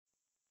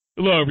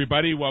Hello,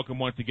 everybody. Welcome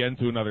once again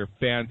to another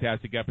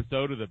fantastic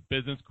episode of the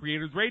Business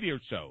Creators Radio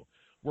Show,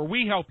 where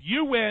we help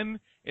you win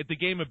at the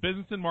game of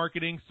business and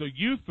marketing so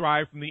you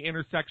thrive from the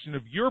intersection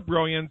of your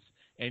brilliance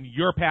and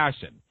your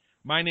passion.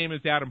 My name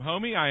is Adam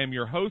Homey. I am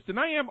your host, and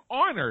I am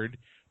honored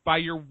by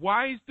your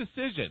wise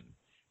decision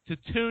to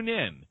tune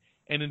in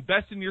and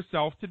invest in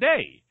yourself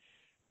today.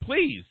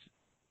 Please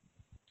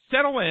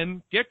settle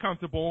in, get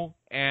comfortable,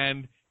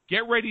 and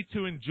get ready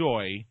to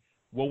enjoy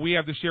what we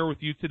have to share with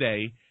you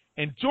today.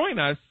 And join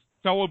us,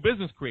 fellow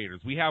business creators.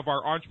 We have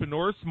our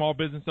entrepreneurs, small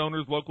business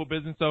owners, local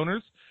business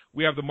owners.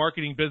 We have the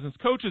marketing business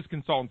coaches,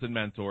 consultants, and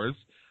mentors,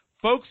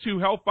 folks who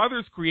help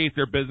others create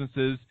their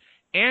businesses,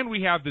 and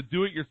we have the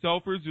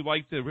do-it-yourselfers who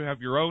like to have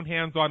your own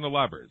hands on the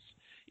levers.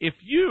 If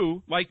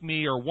you, like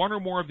me, are one or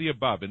more of the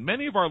above, and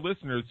many of our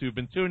listeners who've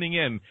been tuning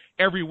in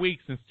every week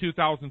since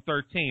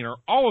 2013 are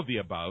all of the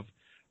above,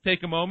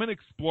 take a moment,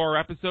 explore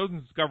our episodes,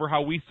 and discover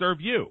how we serve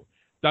you.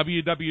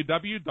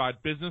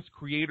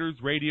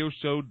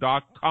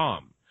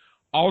 www.businesscreatorsradioshow.com.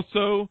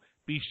 Also,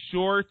 be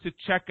sure to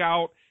check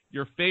out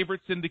your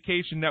favorite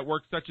syndication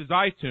networks such as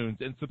iTunes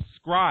and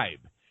subscribe.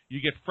 You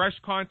get fresh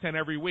content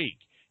every week.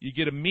 You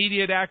get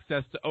immediate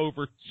access to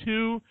over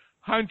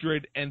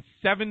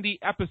 270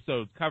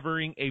 episodes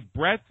covering a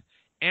breadth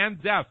and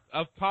depth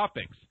of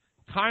topics,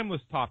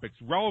 timeless topics,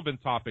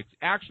 relevant topics,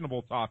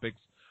 actionable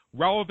topics,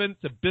 relevant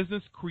to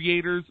business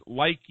creators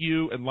like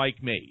you and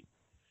like me.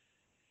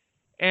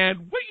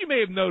 And what you may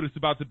have noticed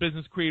about the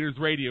Business Creators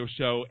Radio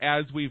Show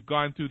as we've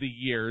gone through the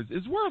years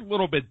is we're a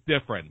little bit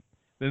different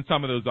than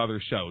some of those other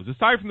shows.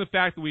 Aside from the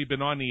fact that we've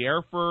been on the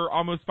air for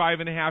almost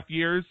 5.5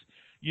 years,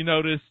 you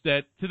notice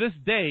that to this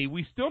day,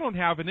 we still don't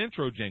have an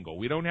intro jingle.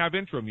 We don't have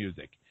intro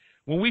music.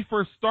 When we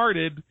first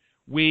started,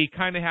 we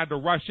kind of had to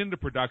rush into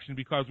production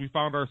because we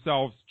found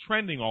ourselves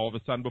trending all of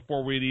a sudden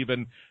before we'd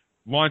even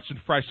launched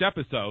fresh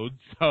episodes,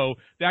 so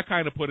that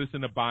kind of put us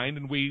in a bind,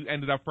 and we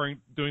ended up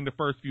doing the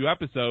first few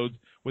episodes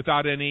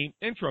without any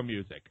intro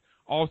music.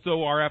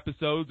 Also, our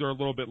episodes are a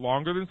little bit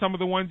longer than some of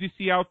the ones you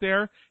see out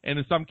there, and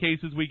in some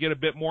cases we get a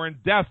bit more in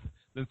depth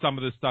than some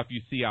of the stuff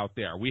you see out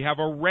there. We have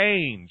a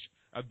range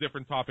of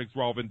different topics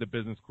relevant to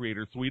business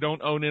creators, so we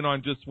don't own in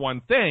on just one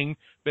thing,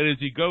 but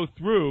as you go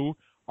through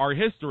our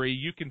history,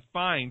 you can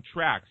find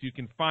tracks, you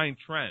can find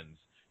trends,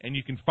 and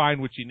you can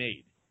find what you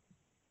need.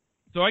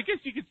 So I guess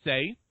you could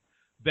say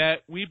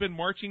that we've been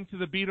marching to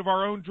the beat of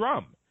our own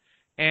drum.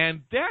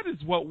 And that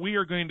is what we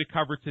are going to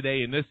cover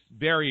today in this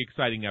very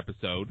exciting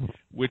episode,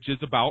 which is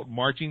about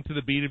marching to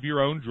the beat of your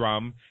own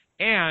drum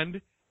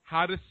and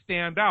how to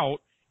stand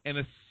out in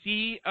a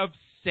sea of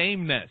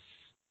sameness.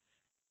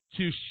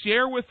 To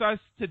share with us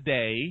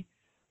today,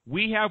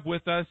 we have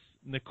with us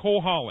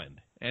Nicole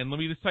Holland. And let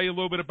me just tell you a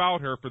little bit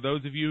about her for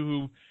those of you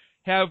who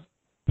have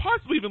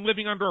possibly been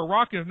living under a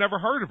rock and have never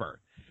heard of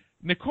her.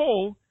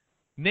 Nicole,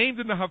 named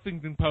in the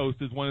Huffington Post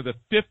as one of the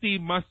 50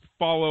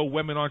 must-follow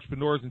women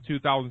entrepreneurs in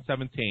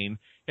 2017,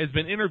 has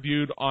been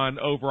interviewed on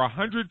over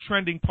 100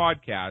 trending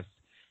podcasts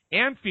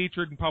and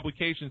featured in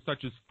publications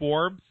such as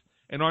Forbes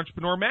and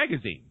Entrepreneur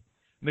Magazine.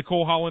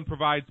 Nicole Holland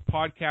provides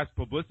podcast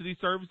publicity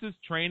services,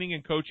 training,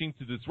 and coaching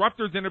to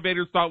disruptors,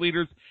 innovators, thought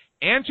leaders,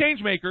 and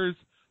changemakers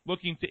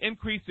looking to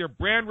increase their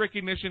brand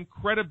recognition,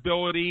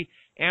 credibility,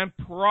 and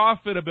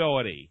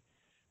profitability.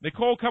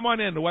 Nicole, come on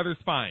in. The weather's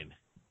fine.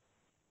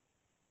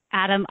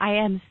 Adam, I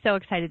am so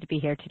excited to be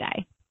here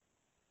today.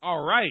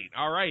 All right.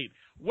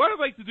 What I'd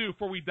like to do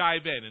before we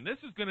dive in, and this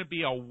is going to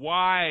be a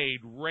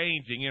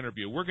wide-ranging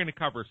interview. We're going to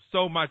cover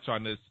so much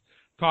on this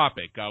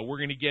topic. We're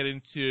going to get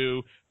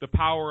into the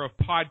power of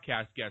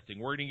podcast guesting.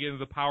 We're going to get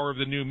into the power of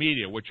the new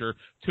media, which are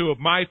two of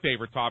my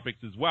favorite topics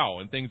as well,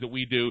 and things that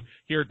we do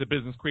here at the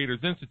Business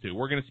Creators Institute.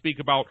 We're going to speak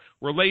about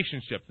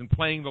relationships and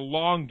playing the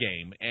long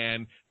game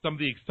and some of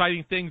the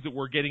exciting things that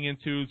we're getting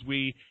into as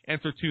we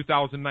enter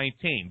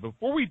 2019.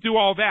 Before we do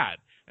all that,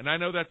 and I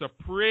know that's a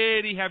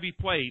pretty heavy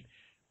plate,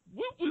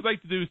 what we'd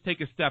like to do is take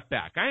a step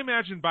back. I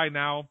imagine by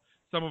now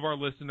some of our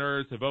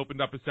listeners have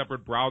opened up a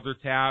separate browser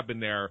tab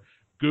and they're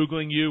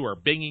Googling you or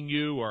Binging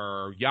you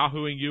or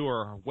Yahooing you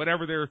or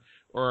whatever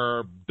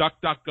or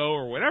DuckDuckGo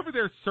or whatever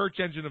their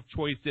search engine of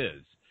choice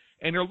is.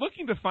 And they're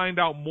looking to find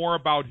out more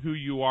about who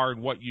you are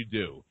and what you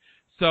do.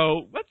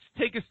 So let's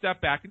take a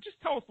step back and just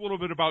tell us a little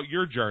bit about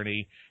your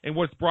journey and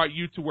what's brought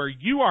you to where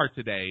you are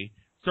today,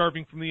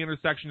 serving from the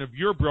intersection of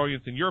your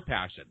brilliance and your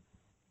passion.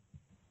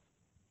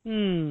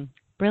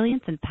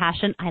 Brilliance and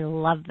passion. I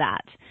love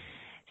that.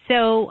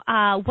 So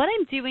what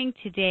I'm doing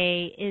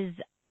today is,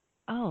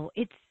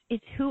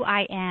 it's who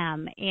I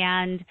am.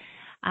 And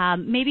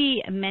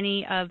maybe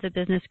many of the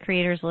business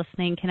creators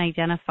listening can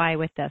identify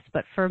with this.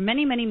 But for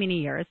many, many,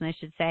 many years, and I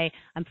should say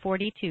I'm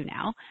 42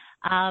 now,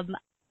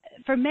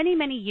 for many,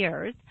 many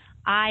years,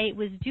 I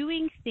was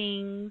doing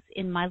things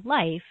in my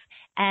life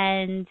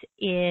and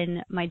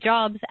in my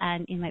jobs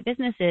and in my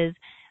businesses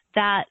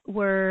that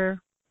were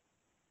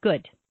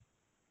good,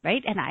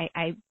 right? And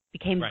I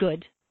became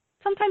good,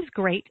 sometimes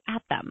great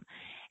at them.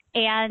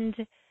 And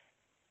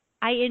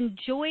I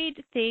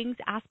enjoyed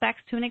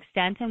aspects to an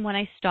extent, and when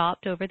I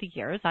stopped over the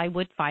years, I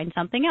would find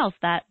something else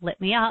that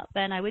lit me up,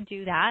 and I would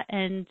do that,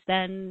 and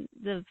then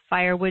the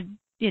fire would,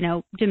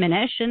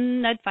 diminish,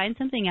 and I'd find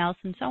something else,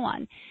 and so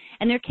on.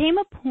 And there came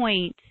a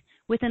point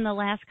within the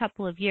last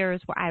couple of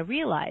years where I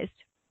realized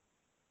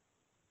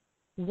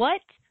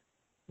what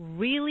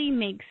really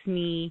makes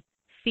me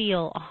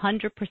feel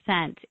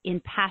 100% in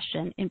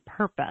passion, in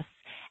purpose,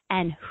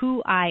 and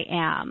who I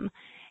am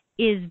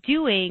is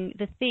doing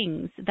the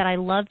things that I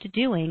loved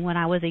doing when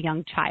I was a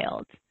young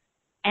child.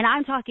 And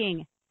I'm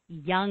talking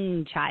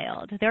young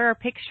child. There are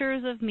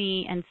pictures of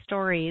me and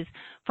stories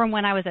from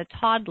when I was a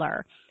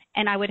toddler,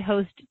 and I would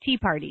host tea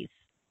parties.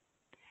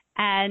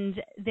 And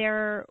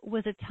there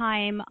was a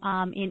time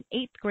in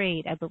 8th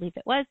grade, I believe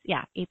it was,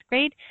 8th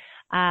grade,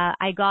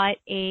 I got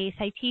a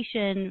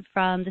citation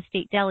from the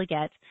state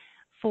delegate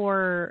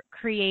for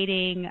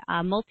creating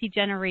a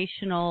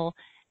multi-generational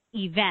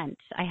event.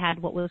 I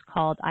had what was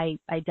called, I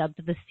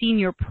dubbed the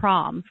senior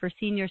prom for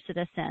senior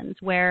citizens,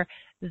 where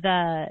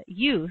the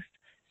youth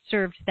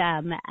served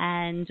them,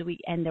 and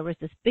there was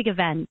this big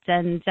event.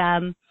 And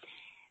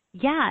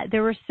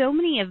there were so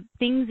many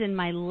things in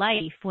my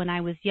life when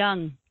I was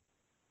young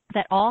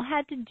that all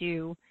had to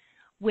do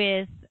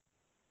with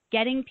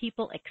getting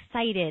people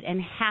excited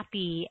and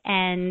happy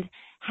and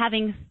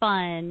having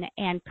fun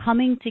and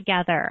coming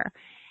together.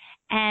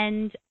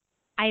 And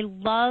I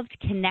loved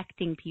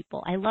connecting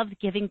people. I loved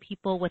giving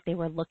people what they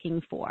were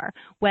looking for,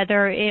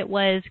 whether it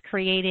was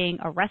creating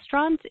a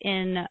restaurant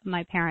in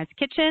my parents'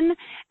 kitchen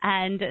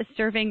and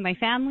serving my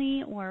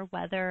family, or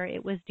whether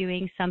it was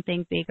doing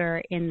something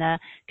bigger in the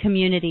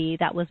community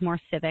that was more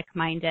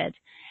civic-minded.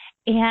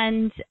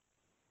 And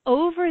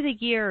over the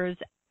years,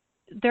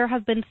 there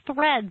have been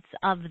threads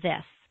of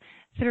this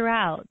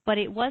throughout, but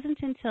it wasn't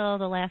until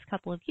the last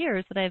couple of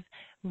years that I've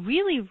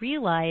really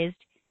realized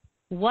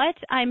what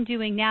I'm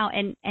doing now.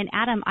 And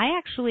Adam, I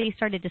actually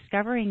started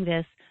discovering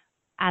this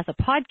as a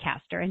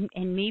podcaster,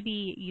 and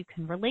maybe you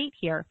can relate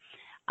here.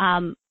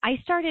 I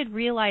started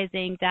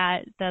realizing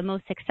that the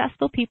most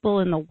successful people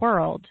in the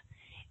world,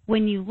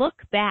 when you look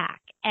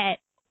back at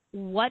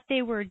what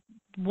they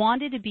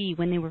wanted to be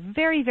when they were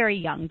very, very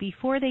young,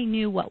 before they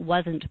knew what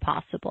wasn't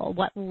possible,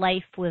 what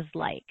life was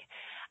like,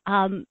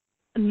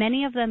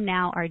 many of them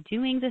now are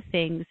doing the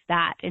things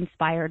that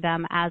inspired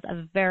them as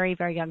a very,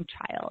 very young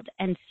child.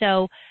 And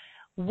so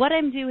what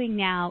I'm doing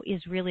now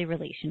is really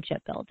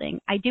relationship building.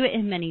 I do it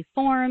in many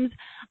forms.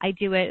 I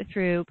do it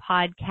through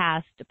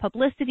podcast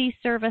publicity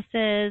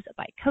services,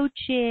 by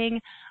coaching,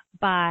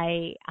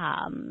 by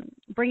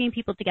bringing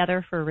people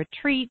together for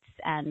retreats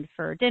and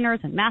for dinners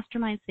and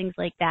masterminds, things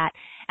like that.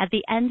 At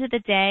the end of the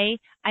day,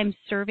 I'm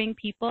serving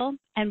people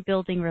and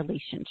building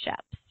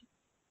relationships.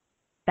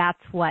 That's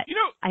what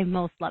I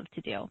most love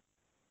to do.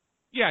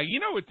 Yeah,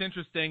 what's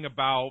interesting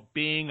about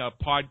being a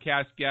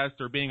podcast guest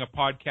or being a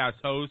podcast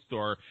host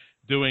or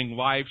doing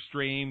live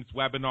streams,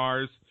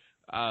 webinars,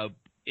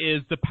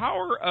 is the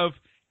power of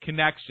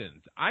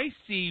connections. I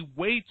see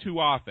way too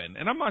often,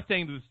 and I'm not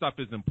saying that this stuff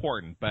is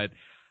important, but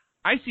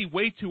I see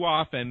way too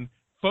often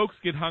folks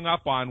get hung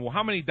up on, well,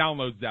 how many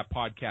downloads does that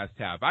podcast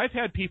have? I've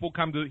had people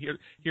come to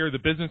hear the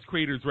Business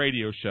Creators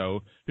Radio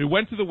Show who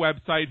went to the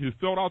website, who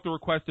filled out the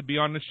request to be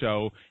on the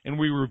show, and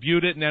we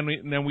reviewed it,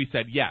 and then we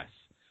said yes.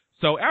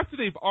 So after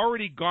they've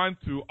already gone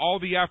through all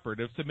the effort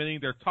of submitting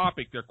their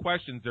topic, their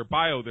questions, their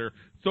bio, their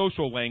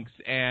social links,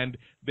 and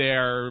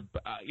their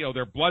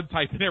blood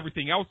type and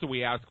everything else that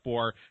we ask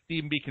for to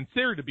even be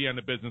considered to be on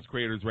the Business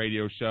Creators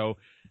Radio Show,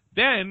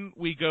 then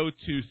we go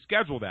to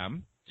schedule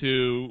them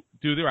to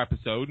do their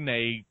episode, and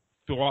they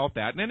fill out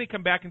that, and then they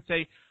come back and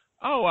say,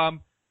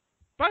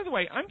 by the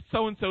way, I'm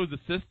so-and-so's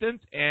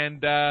assistant,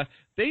 and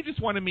they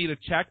just wanted me to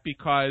check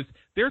because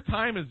their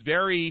time is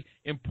very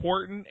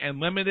important and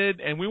limited,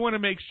 and we want to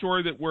make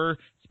sure that we're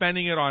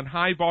spending it on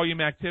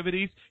high-volume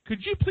activities. Could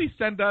you please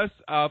send us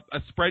a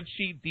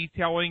spreadsheet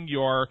detailing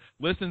your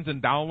listens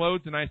and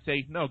downloads? And I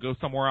say, no, go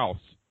somewhere else,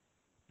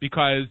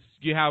 because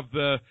you're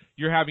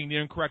having the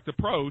incorrect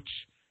approach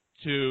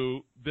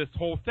to this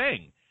whole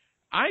thing.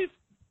 I've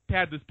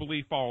had this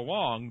belief all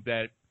along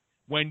that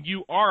when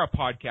you are a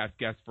podcast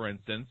guest, for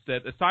instance,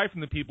 that aside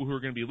from the people who are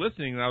going to be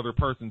listening in another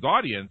person's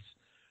audience,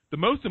 the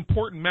most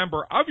important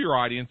member of your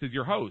audience is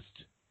your host.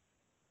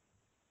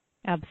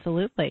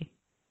 Absolutely.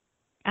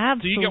 So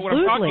you get what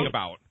I'm talking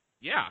about.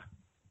 Yeah.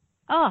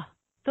 Oh,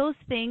 those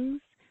things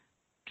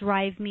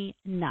drive me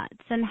nuts.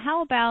 And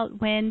how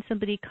about when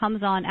somebody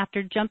comes on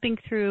after jumping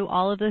through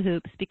all of the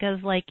hoops, because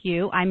like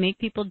you, I make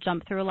people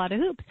jump through a lot of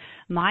hoops.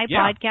 My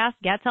podcast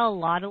gets a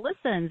lot of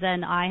listens,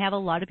 and I have a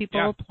lot of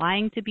people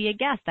applying to be a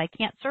guest. I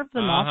can't serve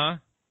them all.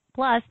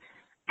 Plus,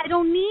 I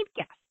don't need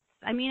guests.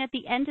 I mean, at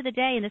the end of the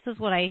day, and this is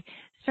what I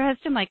stress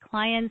to my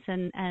clients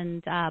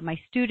and my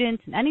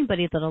students and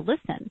anybody that'll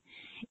listen,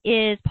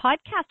 is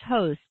podcast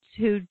hosts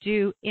who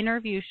do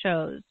interview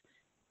shows,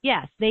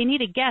 yes, they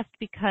need a guest,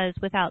 because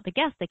without the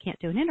guest, they can't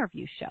do an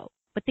interview show.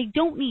 But they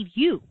don't need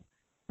you,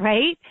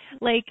 right?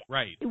 Like,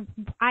 right.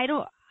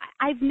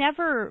 I've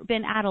never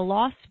been at a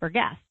loss for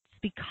guests.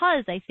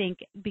 because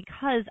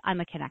I'm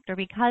a connector,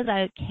 because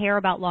I care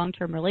about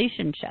long-term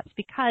relationships,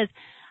 because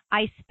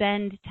I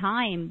spend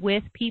time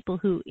with people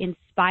who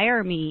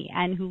inspire me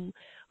and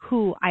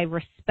who I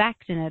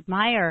respect and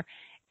admire.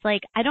 It's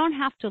like I don't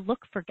have to look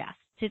for guests.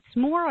 It's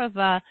more of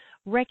a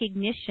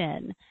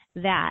recognition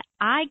that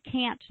I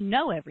can't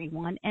know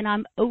everyone, and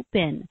I'm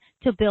open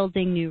to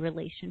building new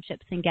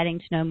relationships and getting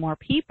to know more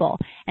people.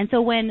 And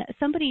so when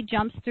somebody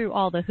jumps through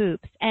all the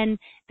hoops, and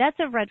that's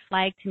a red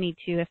flag to me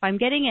too. If I'm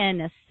getting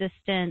an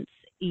assistance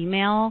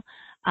email,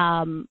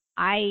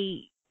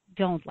 I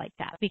don't like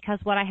that, because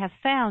what I have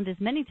found is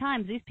many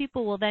times these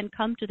people will then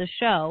come to the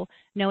show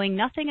knowing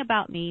nothing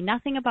about me,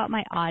 nothing about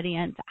my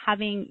audience,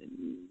 having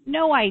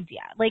no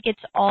idea. Like,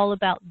 it's all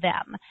about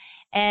them.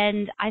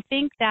 And I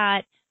think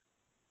that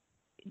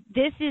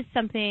this is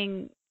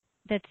something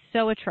that's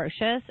so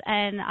atrocious,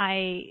 and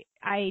I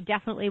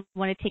definitely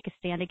want to take a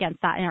stand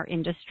against that in our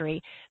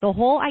industry. The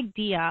whole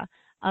idea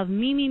of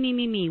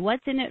me,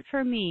 what's in it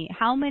for me?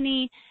 How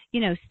many,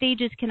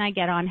 stages can I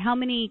get on? How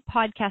many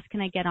podcasts can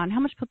I get on?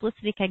 How much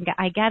publicity can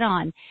I get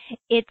on?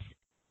 It's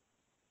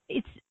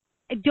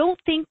I don't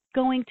think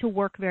going to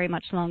work very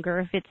much longer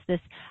if it's this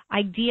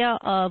idea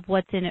of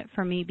what's in it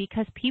for me,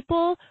 because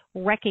people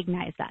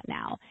recognize that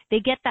now.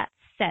 They get that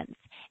sense.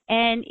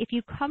 And if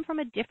you come from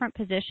a different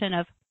position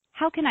of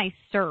how can I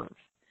serve,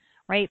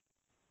 right?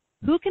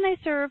 Who can I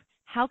serve?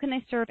 How can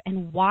I serve?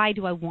 And why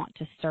do I want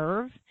to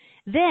serve?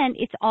 Then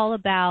it's all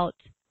about,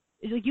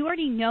 you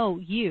already know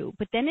you,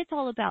 but then it's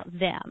all about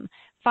them.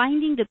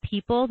 Finding the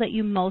people that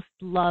you most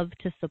love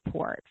to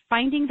support.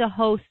 Finding the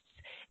hosts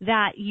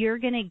that you're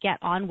going to get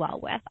on well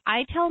with.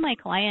 I tell my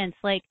clients,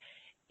 like,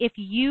 if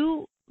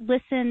you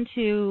listen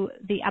to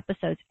the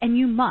episodes, and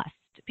you must,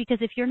 because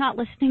if you're not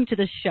listening to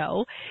the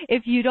show,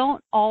 if you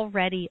don't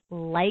already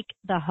like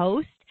the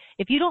host,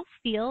 if you don't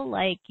feel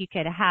like you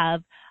could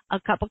have a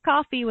cup of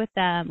coffee with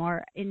them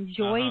or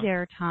enjoy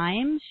their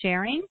time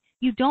sharing,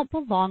 you don't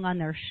belong on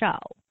their show.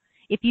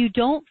 If you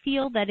don't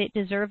feel that it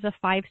deserves a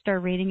 5-star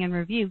rating and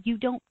review, you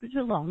don't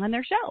belong on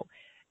their show.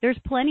 There's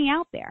plenty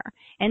out there.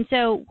 And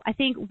so I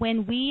think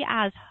when we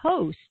as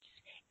hosts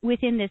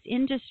within this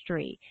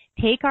industry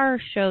take our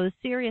shows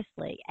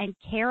seriously and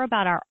care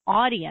about our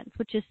audience,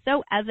 which is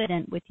so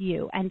evident with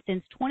you, and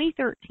since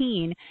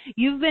 2013,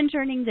 you've been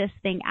turning this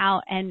thing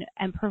out and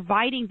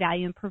providing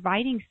value and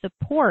providing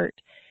support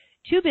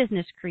to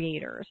business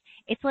creators,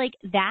 it's like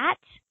that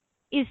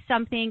is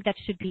something that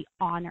should be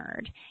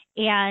honored.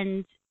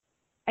 And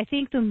I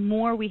think the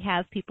more we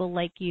have people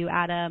like you,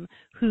 Adam,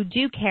 who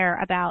do care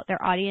about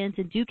their audience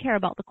and do care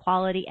about the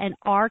quality and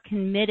are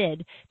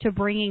committed to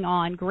bringing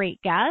on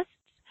great guests,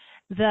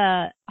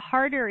 the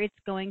harder it's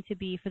going to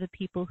be for the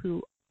people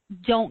who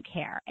don't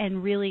care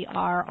and really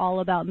are all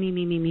about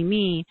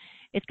me.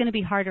 It's going to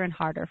be harder and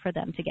harder for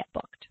them to get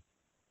booked.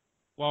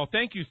 Well,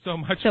 thank you so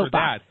much for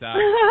that.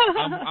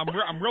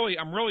 I'm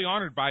really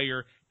honored by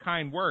your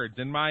kind words.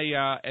 And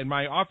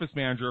my office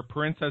manager,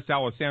 Princess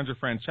Alessandra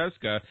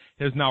Francesca,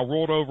 has now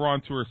rolled over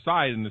onto her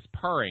side and is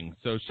purring.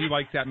 So she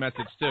likes that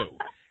message too.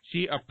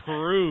 She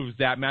approves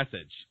that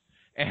message.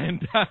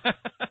 And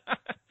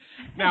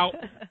now,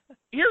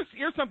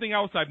 here's something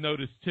else I've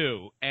noticed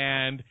too.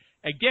 And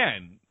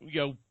again,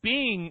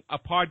 being a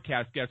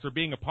podcast guest or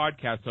being a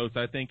podcast host,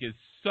 I think is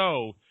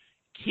so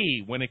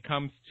key when it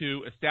comes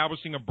to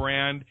establishing a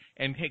brand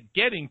and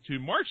getting to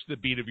march the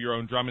beat of your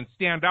own drum and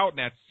stand out in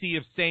that sea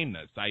of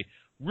sameness. I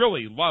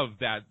really love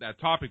that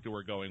topic that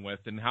we're going with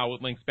and how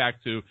it links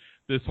back to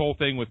this whole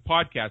thing with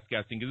podcast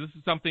guesting, because this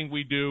is something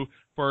we do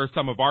for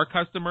some of our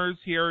customers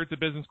here at the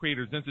Business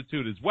Creators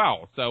Institute as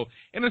well. So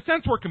in a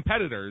sense, we're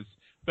competitors,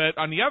 but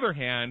on the other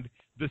hand,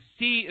 the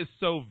sea is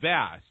so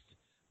vast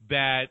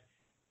that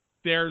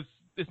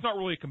it's not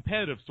really a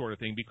competitive sort of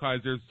thing, because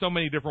there's so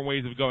many different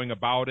ways of going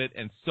about it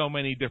and so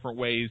many different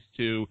ways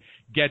to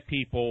get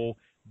people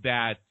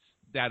that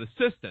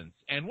assistance.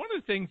 And one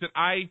of the things that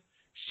I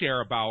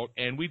share about,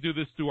 and we do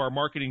this through our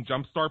Marketing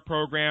Jumpstart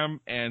program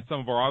and some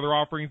of our other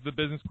offerings at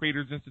the Business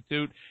Creators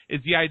Institute,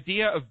 is the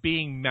idea of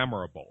being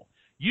memorable.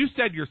 You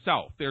said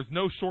yourself, there's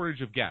no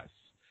shortage of guests.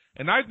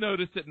 And I've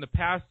noticed that in the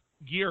past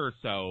year or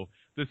so,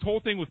 this whole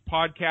thing with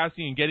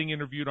podcasting and getting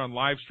interviewed on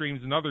live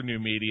streams and other new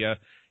media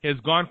has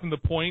gone from the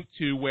point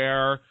to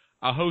where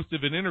a host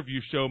of an interview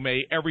show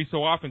may every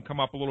so often come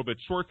up a little bit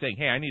short saying,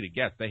 hey, I need a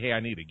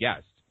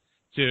guest,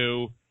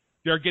 to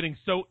they're getting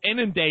so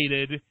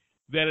inundated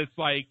that it's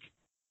like,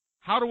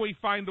 how do we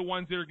find the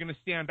ones that are going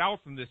to stand out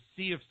from this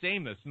sea of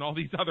sameness and all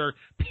these other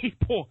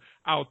people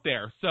out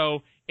there? So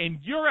in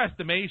your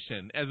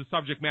estimation, as a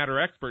subject matter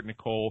expert,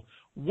 Nicole,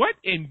 what,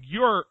 in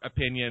your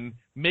opinion,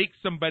 makes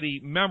somebody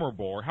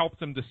memorable or helps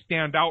them to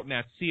stand out in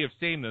that sea of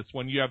sameness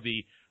when you have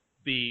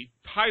the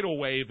tidal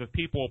wave of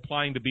people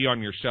applying to be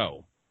on your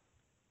show?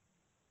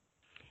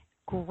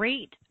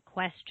 Great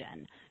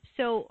question.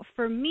 So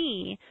for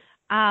me,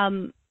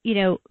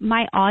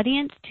 my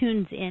audience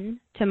tunes in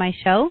to my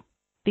show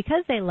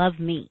because they love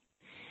me.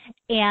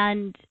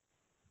 And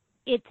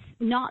it's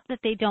not that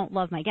they don't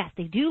love my guests.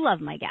 They do love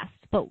my guests.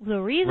 But the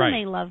reason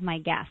they love my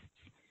guests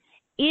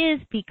is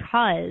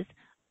because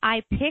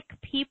I pick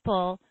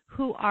people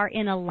who are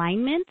in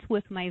alignment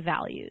with my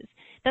values.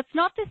 That's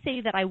not to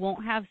say that I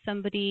won't have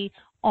somebody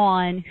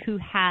on who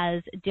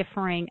has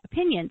differing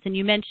opinions. And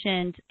you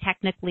mentioned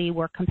technically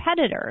we're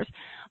competitors,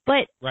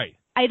 but right.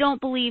 I don't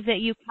believe that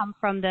you come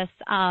from this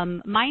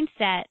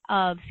mindset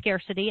of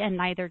scarcity, and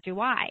neither do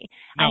I.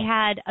 No. I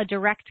had a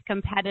direct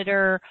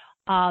competitor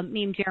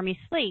named Jeremy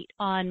Slate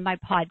on my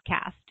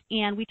podcast,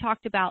 and we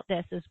talked about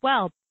this as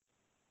well,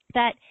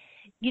 that,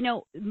 you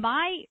know,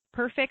 my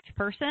perfect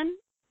person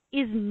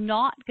is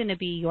not going to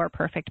be your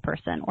perfect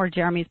person or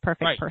Jeremy's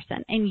perfect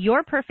person. And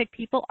your perfect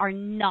people are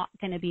not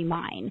going to be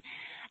mine.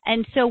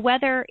 And so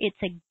whether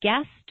it's a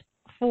guest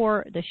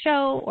for the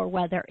show or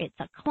whether it's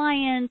a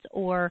client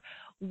or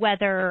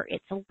whether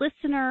it's a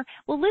listener,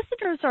 well,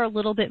 listeners are a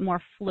little bit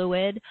more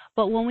fluid,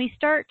 but when we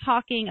start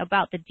talking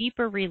about the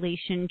deeper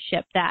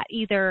relationship that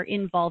either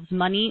involves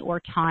money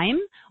or time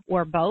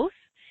or both,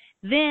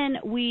 then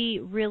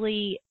we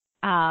really,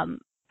 I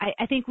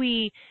think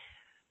we,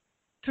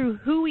 through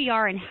who we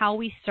are and how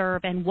we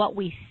serve and what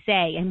we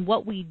say and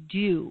what we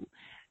do,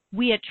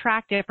 we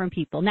attract different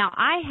people. Now,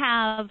 I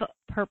have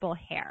purple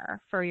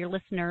hair. For your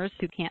listeners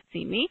who can't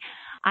see me,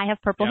 I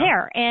have purple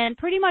hair. And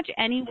pretty much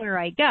anywhere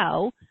I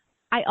go,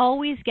 I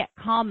always get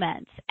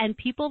comments. And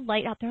people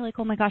light up. They're like,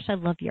 oh, my gosh, I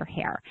love your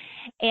hair.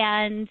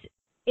 And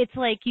it's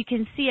like you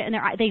can see it in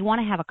their eye. They want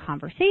to have a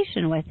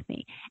conversation with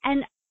me.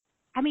 And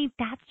I mean,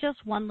 that's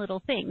just one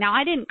little thing. Now,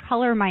 I didn't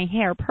color my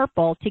hair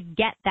purple to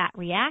get that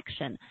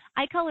reaction.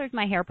 I colored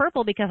my hair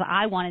purple because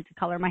I wanted to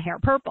color my hair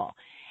purple.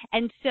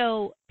 And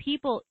so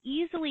people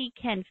easily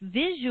can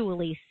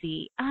visually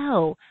see,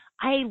 oh,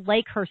 I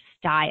like her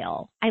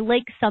style. I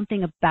like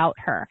something about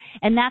her.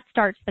 And that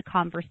starts the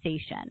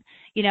conversation.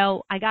 You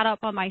know, I got up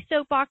on my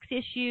soapbox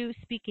issue,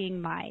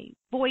 speaking my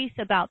voice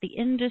about the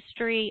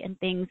industry and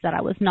things that I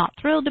was not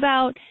thrilled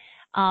about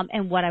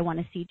and what I want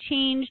to see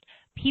changed.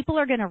 People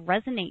are going to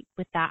resonate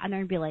with that, and they're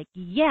going to be like,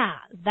 yeah,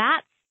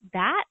 that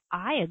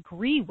I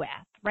agree with,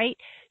 right?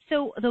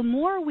 So the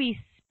more we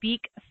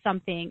speak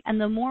something and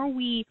the more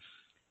we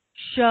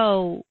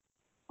show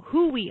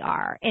who we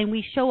are and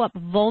we show up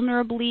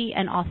vulnerably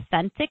and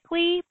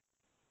authentically,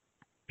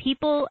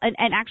 people, and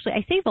actually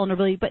I say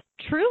vulnerably, but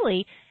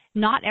truly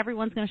not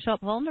everyone's going to show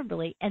up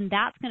vulnerably, and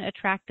that's going to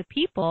attract the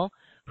people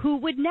who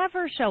would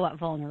never show up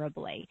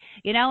vulnerably,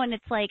 you know, and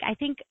it's like, I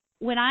think,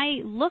 when I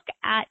look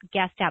at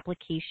guest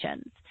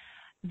applications,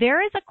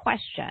 there is a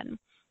question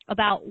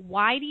about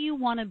why do you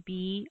want to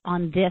be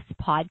on this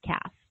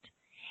podcast?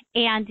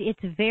 And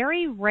it's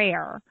very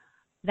rare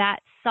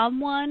that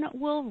someone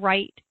will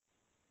write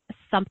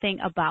something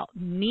about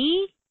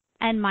me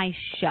and my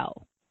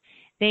show.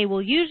 They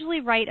will usually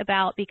write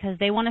about because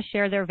they want to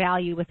share their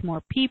value with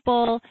more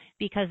people,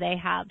 because they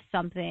have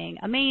something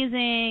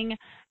amazing,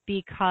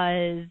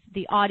 because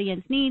the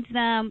audience needs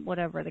them,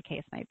 whatever the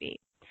case might be.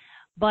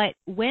 But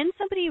when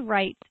somebody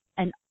writes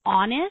an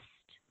honest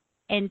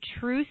and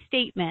true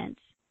statement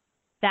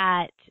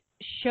that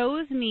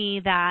shows me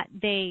that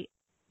they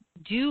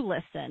do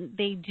listen,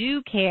 they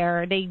do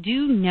care, they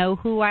do know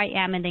who I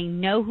am, and they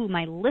know who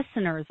my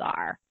listeners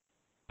are,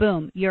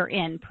 boom, you're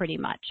in pretty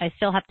much. I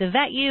still have to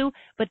vet you,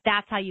 but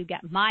that's how you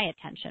get my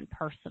attention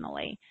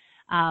personally.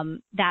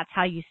 That's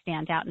how you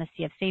stand out in a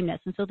sea of sameness.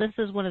 And so this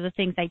is one of the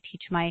things I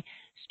teach my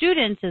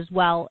students as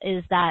well,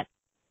 is that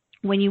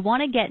when you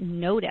want to get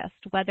noticed,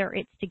 whether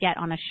it's to get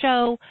on a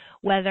show,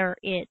 whether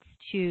it's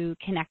to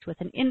connect with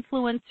an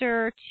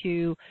influencer,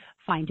 to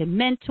find a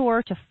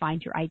mentor, to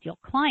find your ideal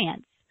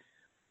clients,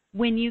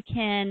 when you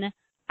can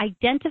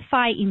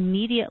identify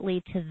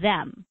immediately to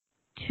them,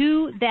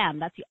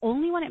 that's the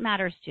only one it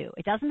matters to.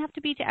 It doesn't have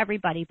to be to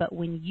everybody, but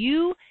when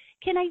you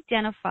can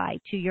identify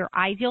to your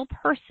ideal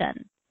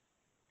person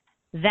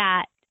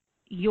that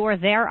you're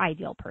their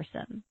ideal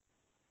person,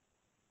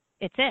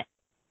 it's it.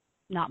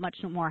 Not much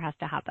more has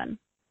to happen.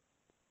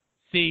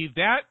 See,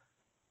 that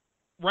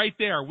right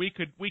there, we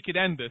could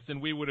end this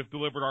and we would have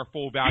delivered our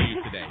full value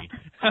today.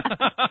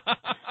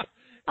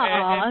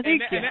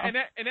 Thank you. And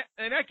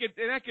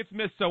that gets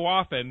missed so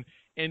often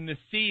in the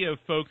sea of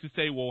folks who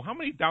say, well, how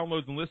many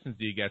downloads and listens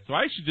do you get? So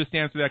I should just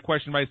answer that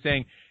question by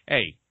saying,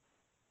 hey,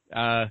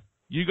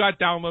 you got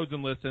downloads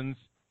and listens.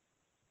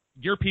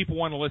 Your people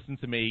want to listen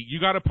to me. You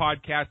got a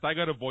podcast. I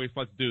got a voice.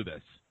 Let's do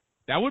this.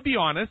 That would be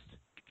honest.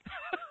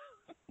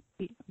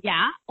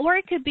 Yeah, or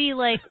it could be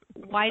like,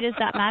 why does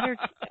that matter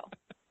to you?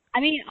 I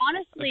mean,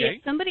 honestly,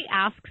 if somebody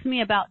asks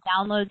me about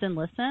downloads and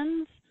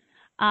listens,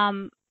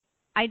 I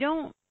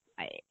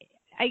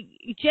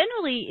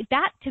generally,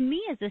 that to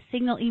me is a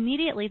signal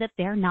immediately that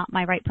they're not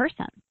my right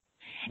person.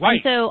 Right.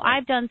 And so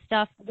I've done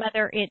stuff,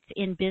 whether it's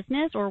in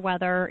business or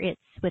whether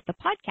it's with the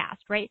podcast,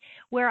 right,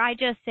 where I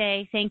just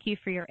say, thank you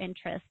for your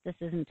interest. This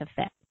isn't a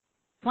fit.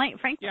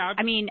 Frankly, yeah,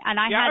 I mean, and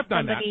I had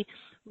somebody.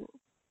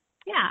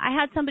 Yeah, I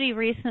had somebody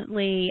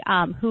recently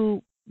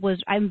who was,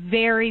 I'm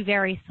very,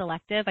 very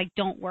selective. I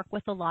don't work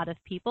with a lot of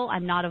people.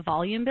 I'm not a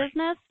volume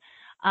business.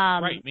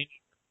 Right. Me.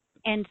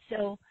 And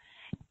so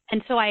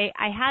And so I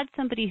had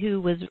somebody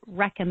who was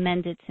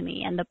recommended to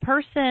me, and the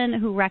person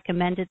who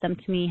recommended them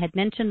to me had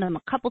mentioned them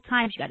a couple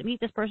times. You got to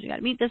meet this person. You got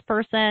to meet this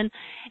person.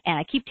 And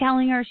I keep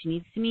telling her she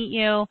needs to meet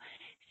you.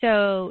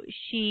 So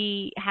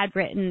she had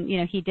written,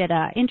 he did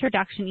an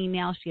introduction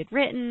email she had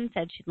written,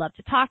 said she'd love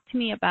to talk to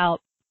me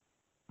about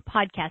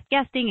podcast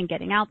guesting and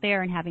getting out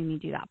there and having me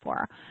do that for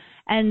her.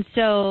 And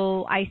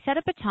so I set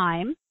up a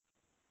time,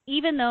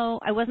 even though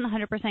I wasn't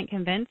 100%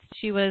 convinced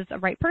she was a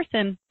right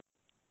person.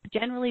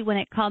 Generally, when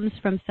it comes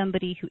from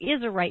somebody who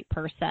is a right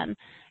person,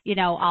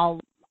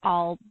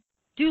 I'll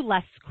do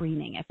less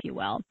screening, if you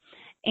will.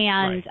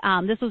 And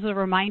right. This was a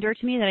reminder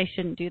to me that I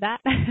shouldn't do that.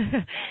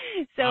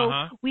 So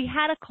we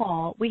had a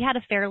call. We had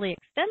a fairly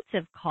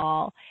extensive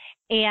call.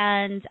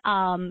 And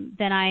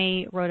then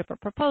I wrote up a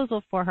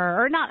proposal for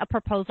her, or not a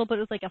proposal, but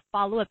it was like a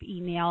follow-up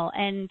email,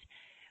 and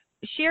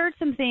shared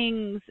some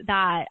things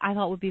that I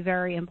thought would be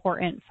very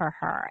important for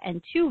her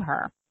and to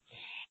her.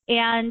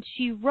 And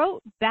she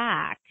wrote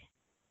back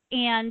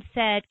and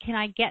said, can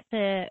I get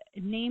the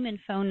name and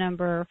phone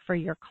number for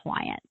your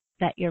client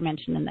that you're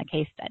mentioned in the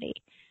case study?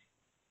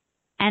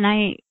 And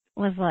I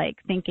was like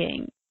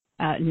thinking,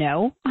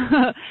 no.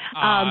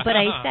 But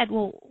I said,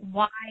 well,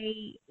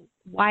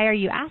 why are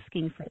you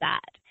asking for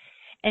that?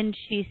 And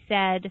she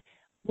said,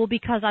 well,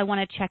 because I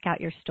want to check out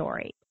your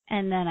story.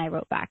 And then I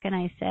wrote back and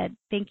I said,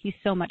 thank you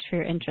so much for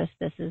your interest.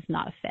 This is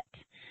not a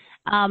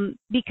fit.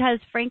 Because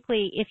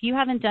frankly, if you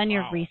haven't done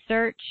your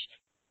research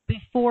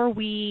before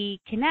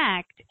we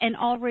connect and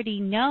already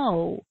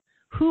know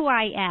who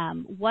I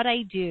am, what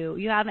I do,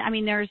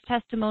 there's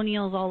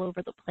testimonials all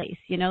over the place.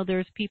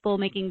 There's people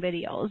making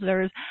videos,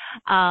 there's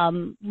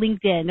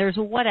LinkedIn, there's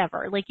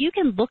whatever. Like, you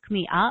can look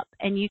me up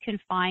and you can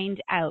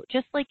find out,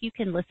 just like you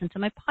can listen to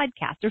my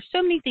podcast. There's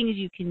so many things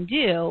you can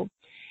do.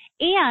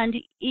 And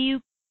you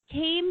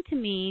came to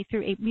me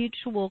through a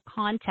mutual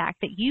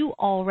contact that you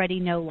already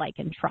know, like,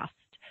 and trust,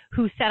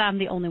 who said I'm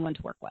the only one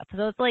to work with.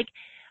 So it's like,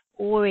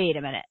 wait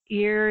a minute,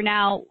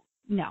 no,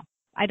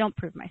 I don't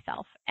prove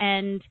myself.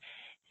 And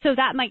so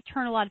that might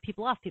turn a lot of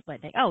people off. People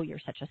might think, oh, you're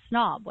such a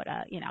snob,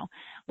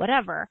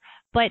 whatever.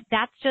 But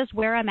that's just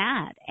where I'm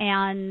at.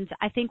 And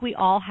I think we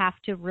all have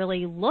to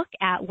really look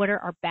at what are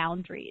our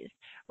boundaries,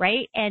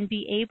 right? And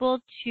be able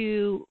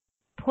to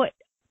put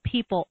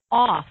people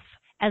off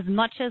as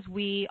much as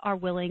we are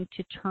willing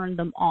to turn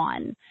them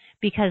on,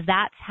 because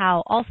that's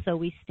how also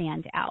we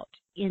stand out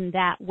in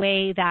that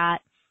way that,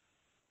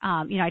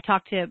 I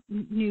talk to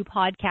new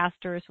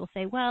podcasters who will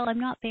say, well, I'm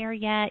not there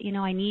yet.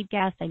 I need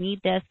guests, I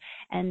need this,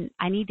 and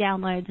I need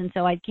downloads. And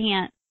so I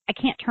can't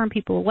turn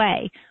people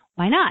away.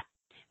 Why not?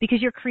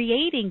 Because you're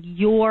creating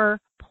your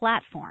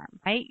platform,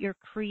 right? You're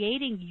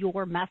creating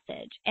your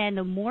message. And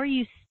the more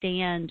you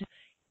stand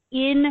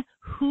in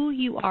who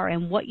you are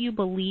and what you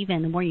believe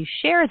in, the more you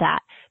share that,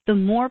 the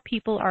more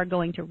people are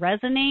going to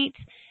resonate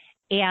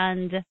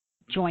and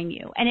join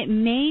you. And it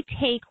may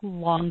take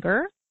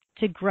longer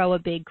to grow a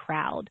big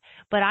crowd,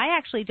 but I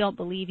actually don't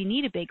believe you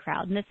need a big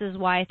crowd. And this is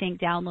why I think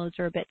downloads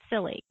are a bit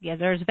silly. Yeah,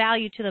 there's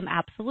value to them,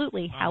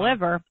 absolutely.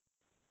 However,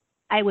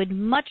 I would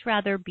much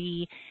rather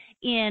be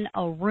in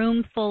a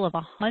room full of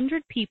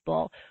 100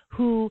 people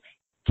who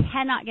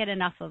cannot get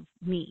enough of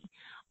me,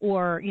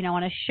 or,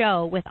 on a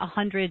show with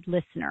 100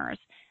 listeners,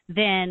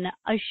 than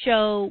a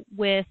show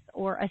with,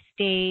 or a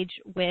stage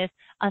with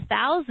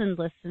 1,000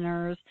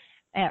 listeners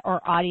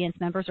or audience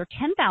members, or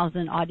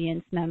 10,000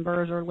 audience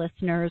members or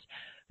listeners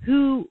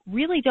who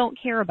really don't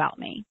care about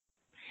me.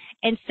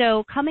 And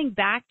so, coming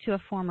back to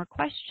a former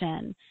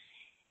question,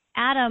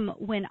 Adam,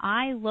 when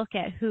I look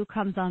at who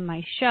comes on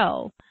my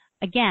show,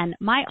 again,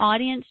 my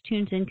audience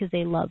tunes in because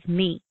they love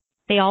me.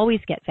 They always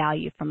get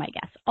value from my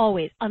guests,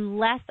 always,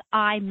 unless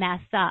I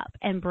mess up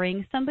and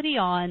bring somebody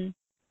on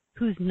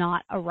who's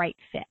not a right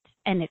fit.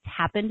 And it's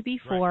happened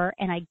before, right.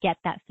 And I get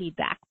that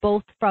feedback,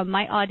 both from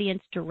my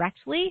audience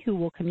directly, who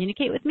will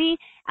communicate with me,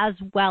 as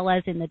well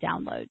as in the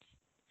downloads.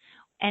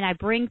 And I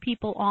bring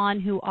people on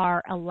who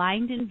are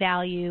aligned in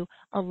value,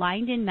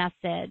 aligned in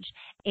message,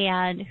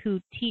 and who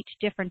teach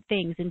different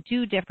things and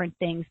do different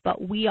things.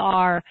 But we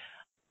are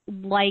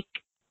like,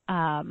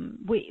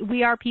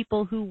 we are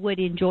people who would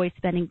enjoy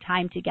spending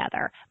time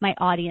together. My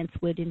audience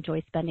would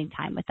enjoy spending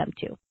time with them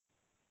too.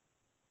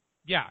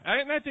 Yeah,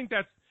 and I think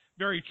that's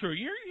very true.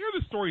 Here are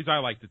the stories I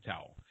like to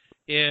tell.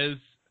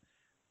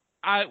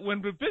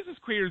 When the Business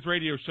Creators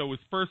Radio Show was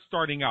first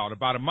starting out,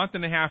 about a month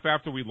and a half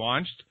after we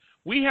launched,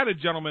 we had a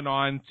gentleman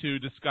on to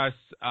discuss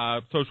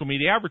social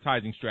media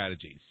advertising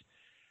strategies.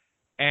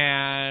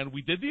 And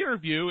we did the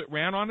interview. It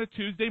ran on a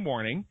Tuesday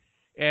morning,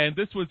 and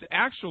this was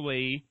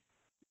actually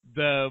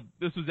the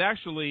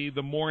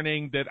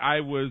morning that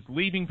I was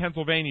leaving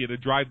Pennsylvania to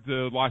drive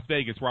to Las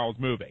Vegas, where I was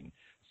moving.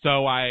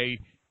 So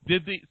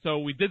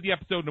we did the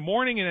episode in the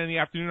morning, and in the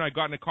afternoon I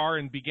got in a car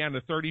and began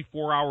a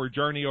 34-hour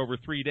journey over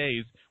 3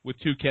 days with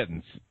 2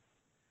 kittens.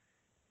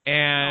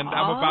 And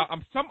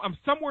I'm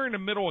somewhere in the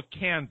middle of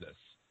Kansas.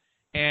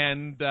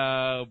 And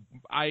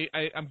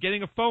I'm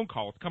getting a phone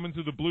call. It's coming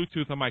through the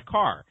Bluetooth on my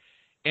car.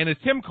 And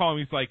it's him calling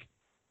me. He's like,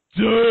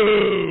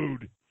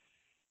 dude.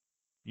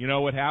 You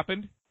know what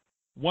happened?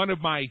 one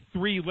of my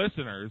 3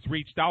 listeners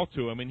reached out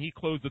to him, and he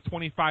closed a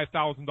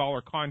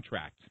 $25,000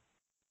 contract.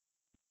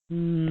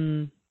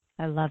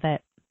 I love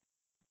it.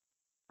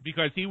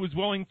 Because he was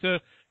willing to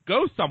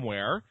go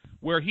somewhere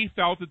where he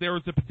felt that there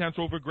was the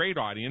potential of a great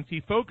audience.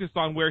 He focused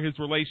on where his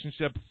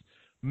relationships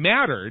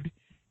mattered,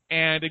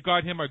 and it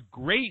got him a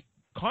great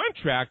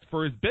contract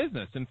for his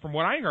business. And from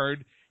what I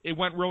heard, it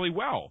went really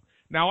well.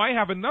 Now, I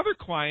have another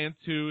client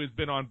who has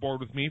been on board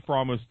with me for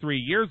almost 3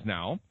 years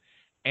now,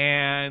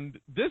 and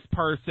this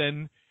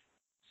person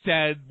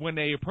said when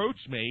they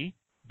approached me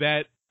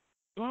that,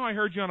 oh, I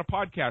heard you on a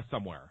podcast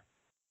somewhere.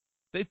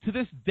 To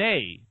this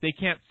day, they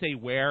can't say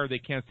where, they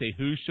can't say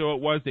whose show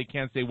it was, they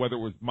can't say whether it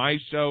was my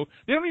show.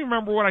 They don't even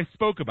remember what I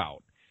spoke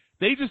about.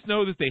 They just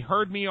know that they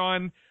heard me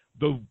on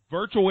the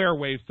virtual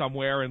airwaves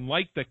somewhere and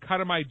liked the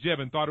cut of my jib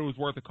and thought it was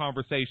worth a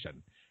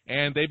conversation.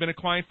 And they've been a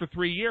client for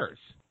 3 years.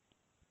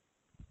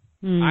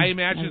 I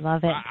imagine, I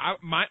love it.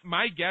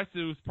 My guess it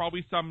was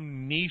probably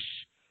some niche,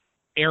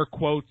 air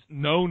quotes,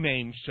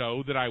 no-name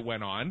show that I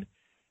went on,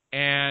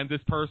 and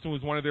this person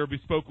was one of their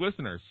bespoke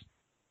listeners.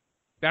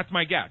 That's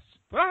my guess.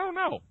 But I don't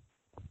know.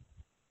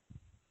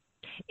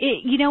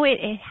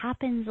 It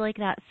happens like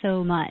that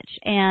so much.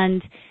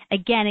 And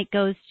again, it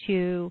goes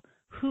to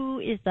who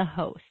is the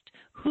host?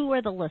 Who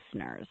are the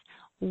listeners?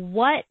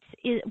 What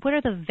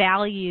are the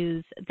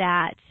values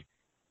that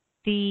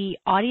the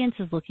audience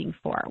is looking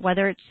for?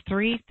 Whether it's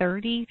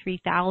 330,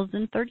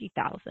 3,000,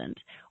 30,000.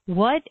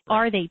 What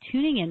are they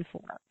tuning in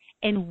for?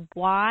 And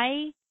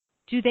why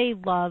do they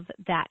love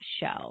that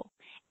show?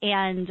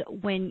 And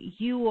when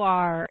you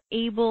are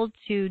able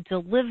to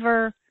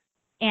deliver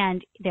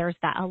and there's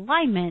that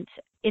alignment,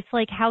 it's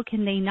like, how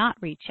can they not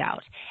reach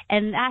out?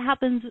 And that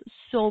happens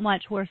so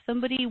much where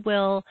somebody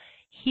will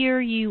hear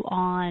you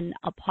on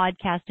a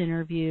podcast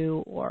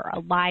interview or a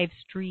live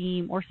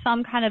stream or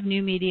some kind of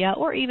new media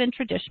or even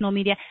traditional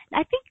media.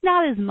 I think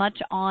not as much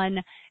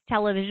on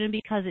television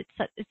because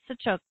it's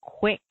such a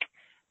quick,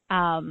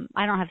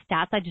 I don't have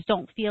stats. I just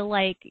don't feel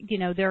like,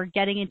 they're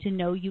getting to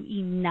know you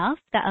enough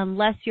that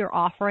unless you're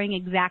offering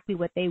exactly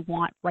what they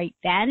want right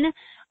then,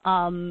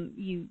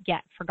 you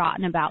get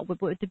forgotten about. But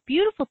the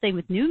beautiful thing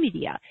with new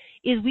media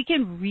is we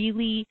can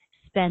really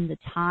spend the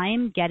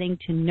time getting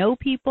to know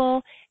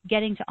people,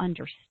 getting to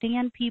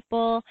understand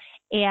people,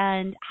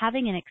 and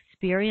having an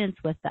experience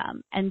with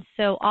them. And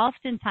so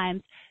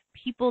oftentimes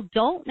people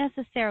don't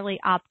necessarily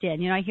opt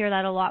in. I hear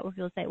that a lot where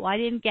people say, well, I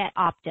didn't get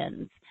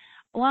opt-ins.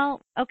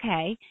 Well,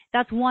 okay,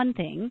 that's one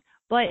thing,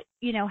 but,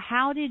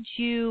 how did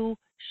you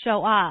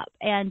show up,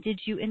 and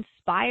did you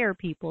inspire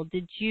people?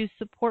 Did you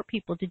support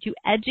people? Did you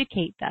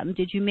educate them?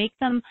 Did you make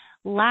them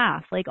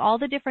laugh? Like all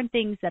the different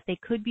things that they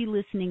could be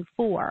listening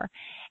for.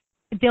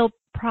 They'll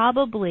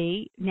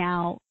probably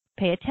now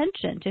pay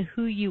attention to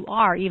who you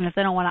are, even if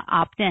they don't want to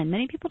opt in.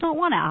 Many people don't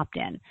want to opt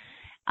in.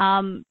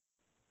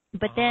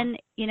 But then,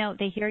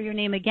 they hear your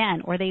name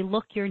again, or they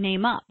look your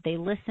name up. They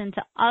listen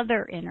to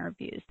other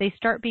interviews. They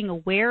start being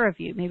aware of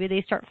you. Maybe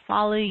they start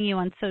following you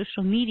on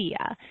social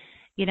media.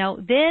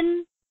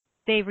 Then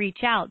they reach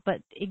out.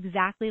 But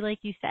exactly like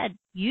you said,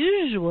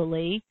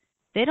 usually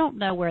they don't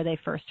know where they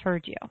first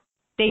heard you.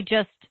 They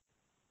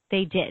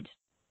did.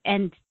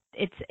 And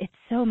it's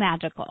so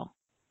magical.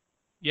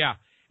 Yeah.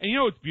 And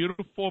what's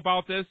beautiful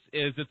about this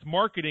is it's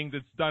marketing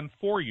that's done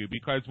for you,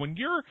 because when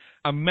you're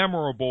a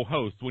memorable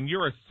host, when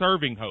you're a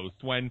serving host,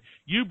 when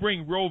you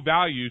bring real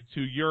value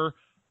to your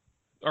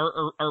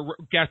or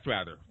guest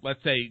rather,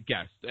 let's say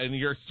guest, and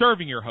you're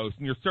serving your host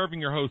and you're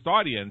serving your host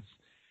audience,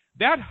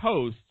 that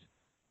host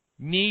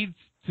needs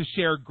to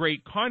share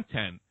great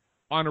content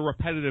on a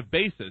repetitive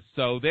basis.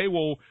 So they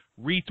will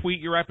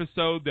retweet your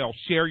episode. They'll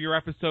share your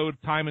episode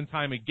time and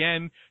time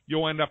again.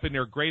 You'll end up in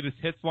their greatest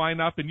hits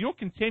lineup, and you'll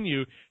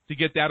continue to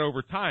get that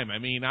over time. I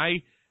mean,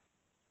 I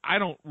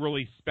don't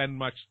really spend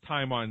much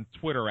time on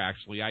Twitter,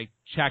 actually. I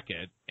check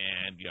it,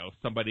 and, if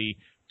somebody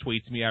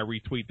tweets me, I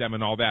retweet them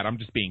and all that. I'm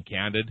just being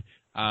candid.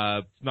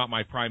 It's not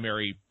my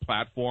primary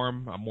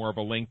platform. I'm more of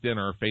a LinkedIn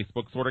or a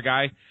Facebook sort of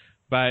guy.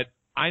 But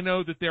I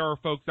know that there are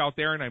folks out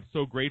there, and I'm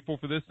so grateful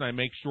for this, and I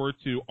make sure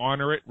to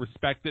honor it,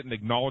 respect it, and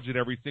acknowledge it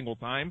every single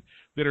time,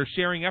 that are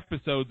sharing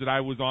episodes that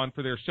I was on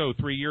for their show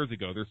 3 years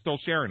ago. They're still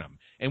sharing them.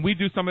 And we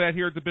do some of that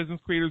here at the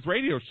Business Creators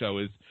Radio Show,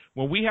 is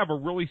when we have a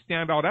really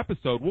standout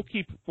episode, we'll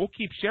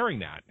keep sharing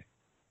that.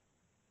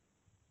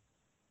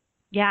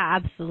 Yeah,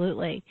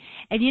 absolutely.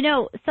 And,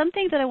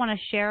 something that I want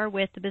to share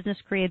with the business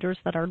creators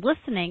that are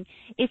listening,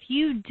 if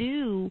you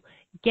do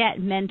get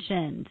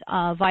mentioned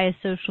via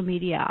social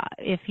media,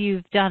 if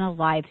you've done a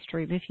live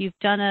stream, if you've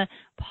done a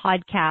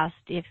podcast,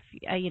 if,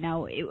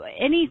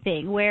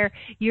 anything where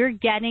you're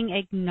getting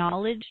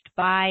acknowledged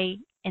by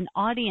an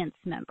audience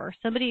member,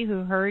 somebody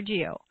who heard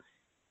you,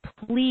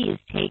 please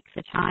take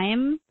the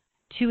time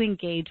to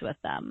engage with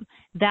them.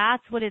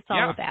 That's what it's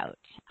all about.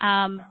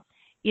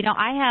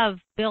 I have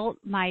built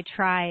my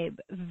tribe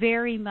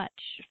very much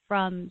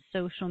from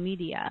social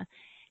media.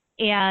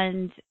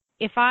 And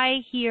if I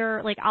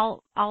hear,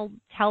 I'll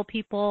tell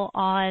people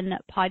on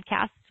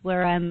podcasts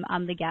where I'm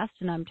the guest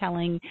and I'm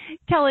telling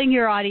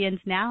your audience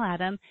now,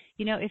 Adam,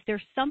 if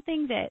there's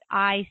something that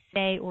I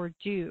say or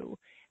do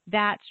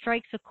that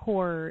strikes a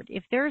chord,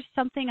 if there's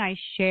something I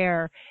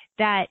share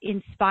that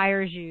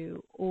inspires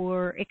you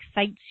or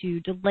excites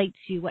you, delights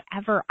you,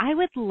 whatever, I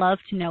would love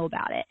to know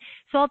about it.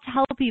 So I'll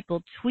tell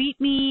people,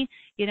 tweet me,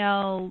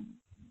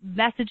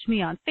 message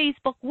me on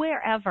Facebook,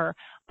 wherever,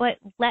 but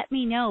let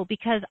me know,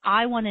 because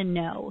I want to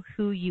know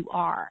who you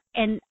are.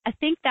 And I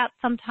think that's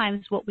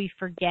sometimes what we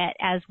forget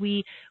as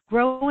we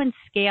grow and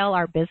scale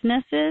our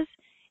businesses,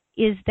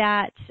 is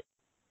that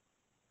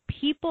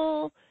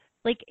people,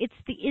 it's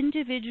the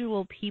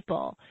individual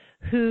people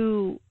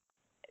who,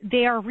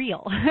 they are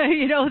real.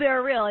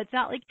 They're real. It's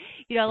not like,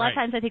 a lot of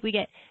times I think we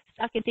get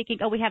stuck in thinking,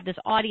 we have this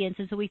audience,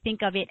 and so we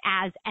think of it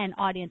as an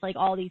audience, like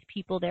all these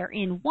people, they're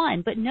in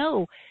one. But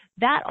no,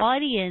 that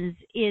audience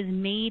is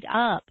made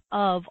up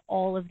of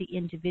all of the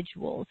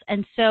individuals.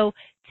 And so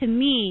to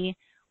me,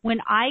 when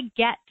I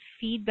get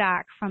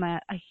feedback from a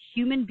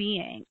human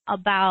being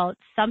about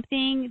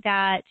something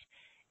that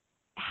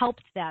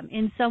helped them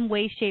in some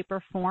way, shape,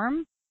 or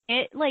form,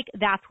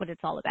 that's what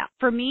it's all about.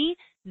 For me,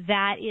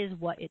 that is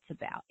what it's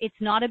about. It's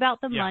not about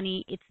the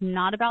money. It's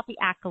not about the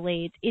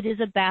accolades. It is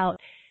about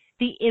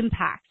the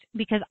impact,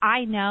 because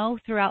I know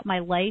throughout my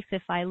life,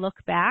 if I look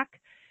back,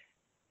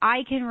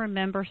 I can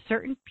remember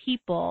certain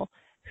people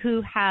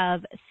who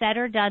have said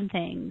or done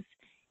things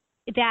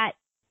that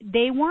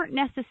they weren't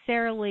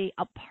necessarily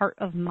a part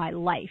of my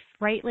life,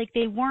 right?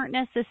 They weren't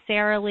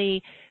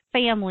necessarily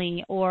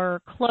family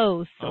or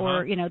close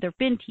or, they've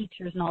been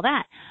teachers and all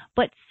that.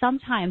 But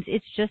sometimes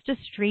it's just a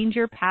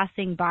stranger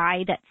passing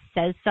by that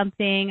says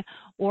something,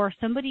 or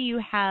somebody you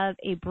have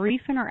a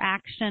brief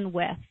interaction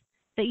with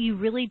that you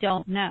really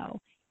don't know.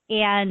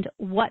 And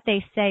what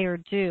they say or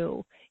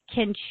do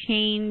can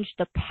change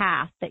the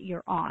path that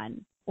you're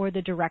on or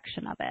the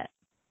direction of it.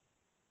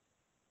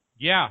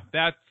 Yeah,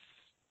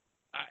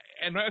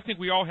 and I think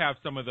we all have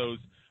some of those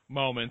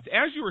moments.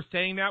 As you were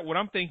saying that, what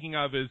I'm thinking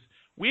of is,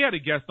 we had a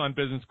guest on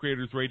Business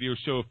Creators Radio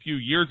Show a few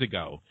years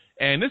ago,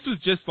 and this was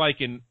just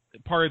in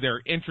part of their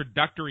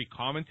introductory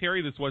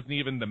commentary. This wasn't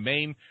even the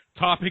main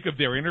topic of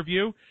their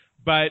interview,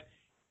 but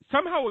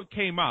somehow it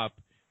came up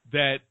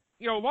that,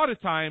 a lot of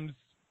times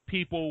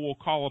people will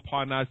call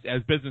upon us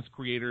as business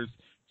creators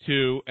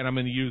to, and I'm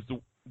going to use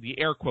the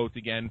air quotes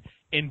again,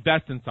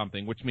 invest in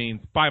something, which means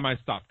buy my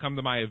stuff, come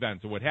to my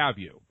events, or what have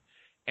you.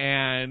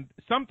 And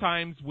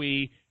sometimes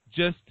we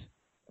just,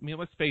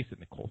 let's face it,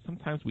 Nicole,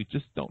 sometimes we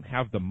just don't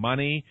have the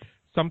money.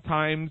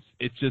 Sometimes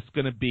it's just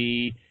going to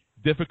be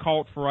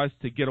difficult for us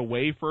to get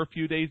away for a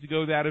few days to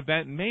go to that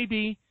event. And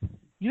maybe,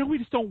 we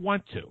just don't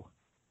want to.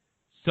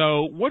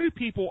 So what do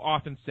people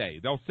often say?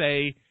 They'll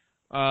say,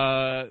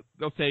 I'm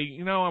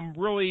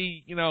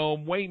really,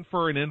 I'm waiting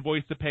for an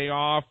invoice to pay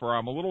off, or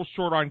I'm a little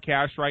short on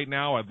cash right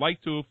now. I'd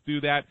like to do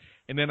that,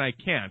 and then I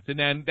can't. And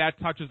then that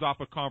touches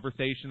off a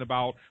conversation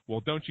about, well,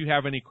 don't you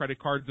have any credit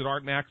cards that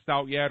aren't maxed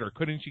out yet, or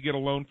couldn't you get a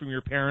loan from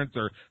your parents,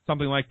 or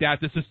something like that?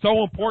 This is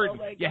so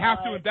important. You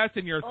have to invest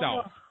in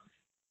yourself.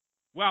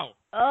 Well,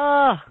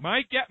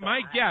 my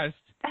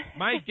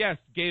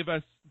guest gave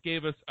us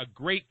a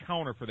great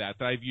counter for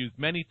that I've used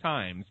many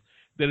times,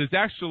 that has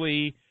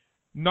actually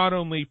not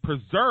only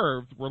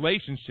preserved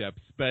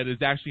relationships, but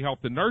has actually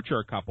helped to nurture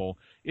a couple,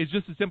 is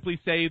just to simply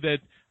say that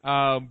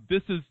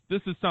this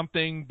is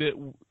something that,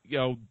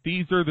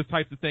 these are the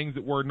types of things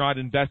that we're not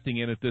investing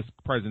in at this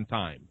present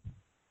time.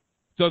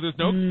 So there's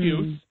no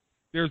excuse.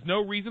 There's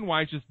no reason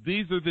why. It's just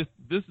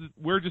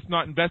we're just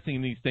not investing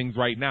in these things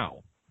right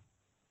now.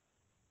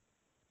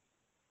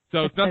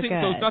 So it's nothing.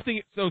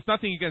 So it's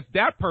nothing against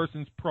that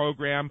person's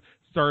program,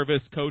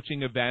 service,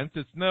 coaching, events.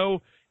 It's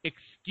no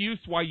excuse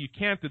why you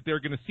can't, that they're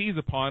going to seize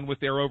upon with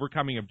their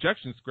overcoming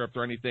objection script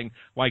or anything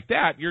like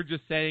that. You're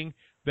just saying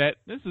that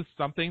this is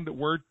something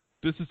we're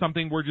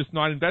just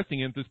not investing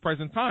in at this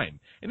present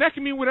time. And that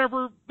can mean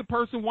whatever the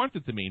person wants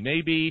it to mean.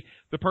 Maybe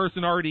the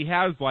person already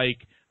has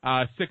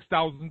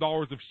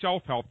 $6,000 of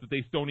shelf help that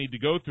they still need to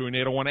go through and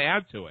they don't want to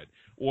add to it.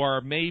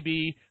 Or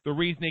maybe the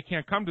reason they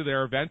can't come to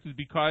their events is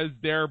because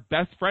their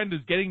best friend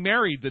is getting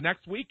married the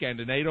next weekend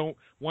and they don't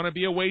want to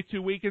be away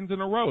 2 weekends in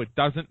a row. It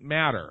doesn't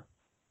matter.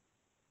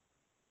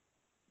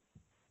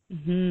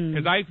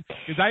 Because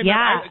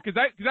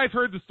I've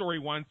heard the story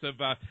once of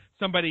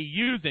somebody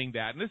using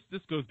that, and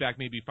this goes back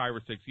maybe 5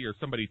 or 6 years.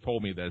 Somebody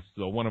told me this.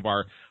 So one of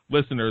our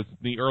listeners in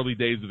the early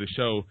days of the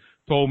show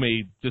told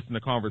me, just in a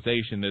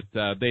conversation,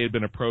 that they had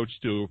been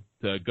approached to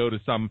go to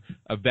some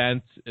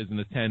event as an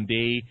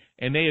attendee,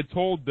 and they had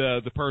told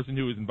the person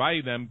who was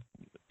inviting them,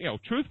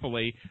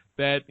 truthfully,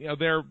 that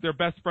their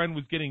best friend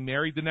was getting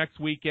married the next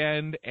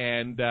weekend,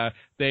 and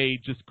they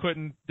just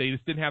didn't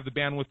have the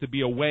bandwidth to be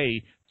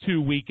away 2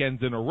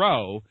 weekends in a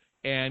row.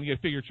 And you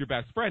figure it's your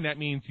best friend, that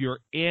means you're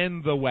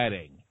in the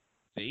wedding.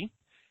 See?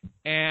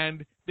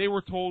 And they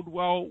were told,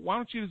 well, why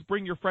don't you just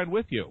bring your friend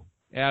with you?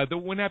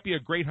 Wouldn't that be a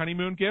great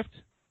honeymoon gift?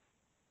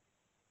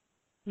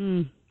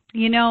 It's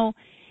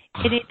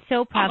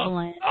so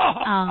prevalent.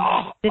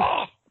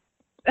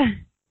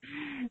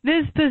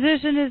 this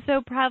position is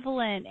so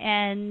prevalent.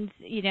 And,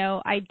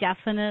 I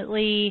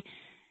definitely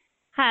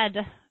had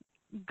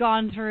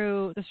gone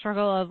through the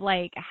struggle of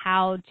like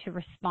how to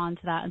respond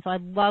to that. And so I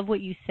love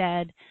what you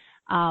said.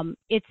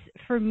 It's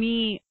for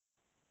me,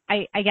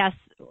 I guess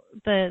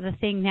the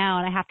thing now,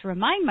 and I have to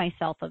remind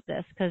myself of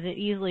this because it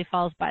easily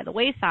falls by the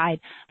wayside,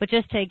 but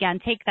just to, again,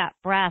 take that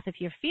breath if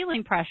you're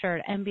feeling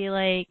pressured and be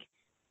like,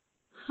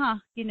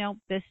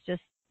 this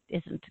just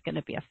isn't going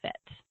to be a fit.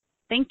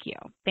 Thank you.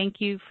 Thank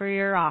you for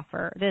your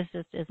offer. This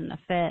just isn't a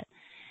fit.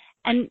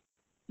 And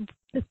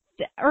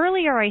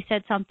earlier I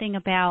said something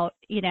about,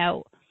 in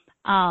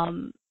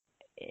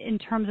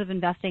terms of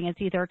investing, it's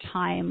either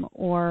time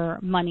or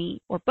money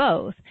or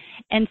both.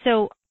 And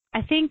so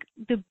I think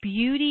the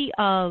beauty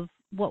of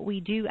what we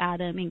do,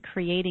 Adam, in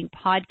creating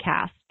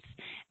podcasts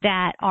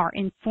that are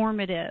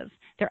informative,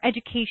 they're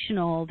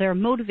educational, they're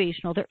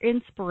motivational, they're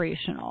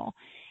inspirational,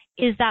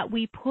 is that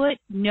we put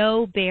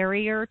no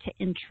barrier to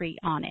entry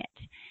on it.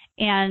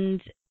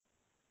 And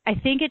I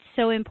think it's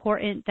so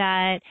important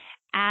that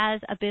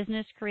as a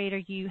business creator,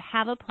 you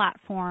have a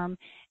platform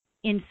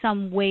in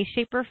some way,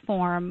 shape, or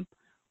form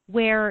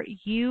where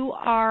you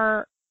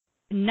are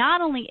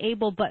not only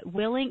able but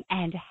willing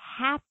and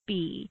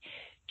happy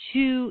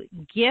to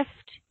gift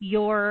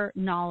your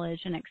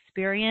knowledge and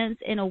experience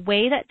in a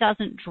way that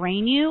doesn't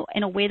drain you,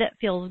 in a way that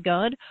feels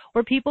good,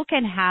 where people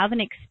can have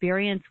an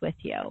experience with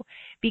you,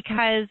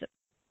 because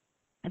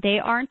they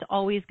aren't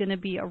always going to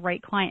be a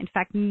right client. In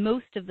fact,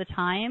 most of the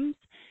times,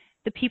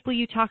 the people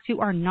you talk to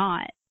are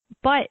not,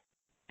 but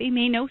they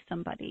may know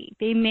somebody.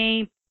 They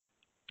may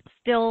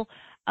still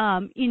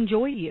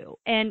enjoy you.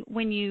 And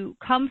when you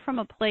come from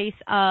a place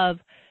of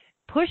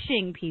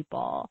pushing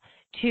people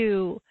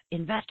to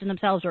invest in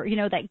themselves, or,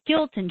 that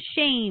guilt and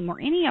shame or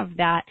any of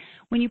that,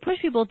 when you push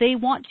people, they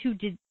want to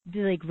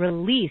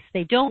release.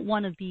 They don't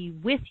want to be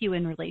with you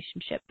in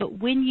relationship. But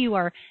when you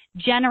are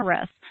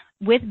generous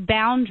with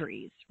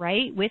boundaries,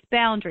 right? With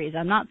boundaries,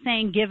 I'm not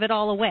saying give it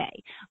all away,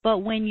 but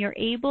when you're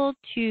able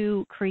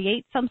to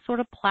create some sort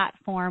of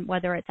platform,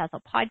 whether it's as a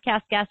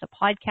podcast guest, a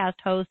podcast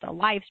host, a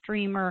live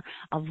streamer,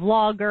 a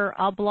vlogger,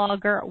 a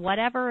blogger,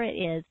 whatever it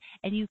is,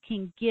 and you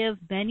can give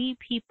many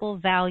people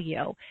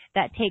value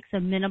that takes a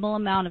minimal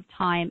amount of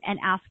time and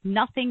ask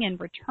nothing in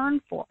return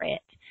for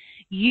it,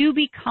 you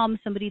become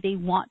somebody they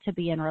want to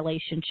be in a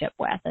relationship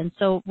with. And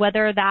so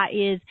whether that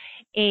is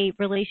a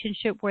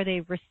relationship where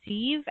they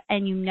receive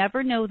and you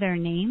never know their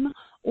name,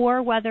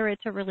 or whether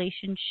it's a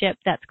relationship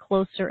that's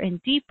closer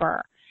and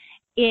deeper,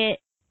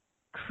 it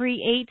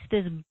creates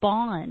this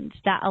bond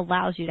that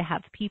allows you to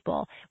have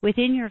people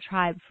within your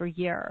tribe for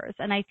years.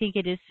 And I think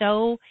it is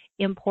so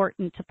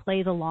important to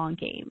play the long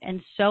game,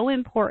 and so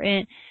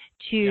important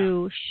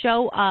to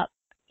show up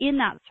in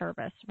that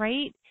service,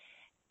 right?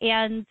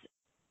 And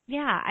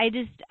I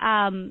just,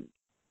 I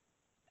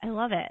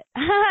love it.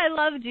 I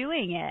love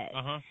doing it.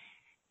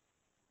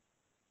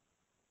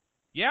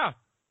 Yeah,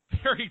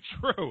 very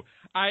true.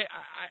 I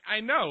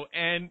know.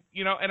 And,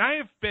 and I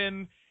have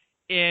been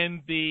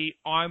in the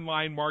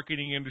online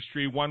marketing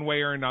industry one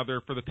way or another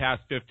for the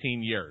past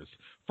 15 years.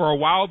 For a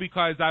while,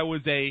 because I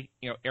was a,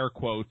 air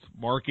quotes,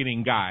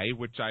 marketing guy,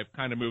 which I've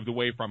kind of moved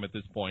away from at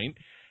this point.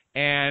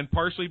 And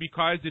partially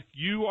because if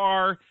you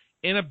are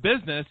in a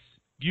business,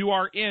 you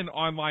are in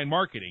online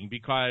marketing,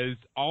 because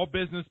all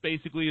business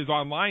basically is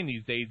online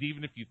these days.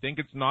 Even if you think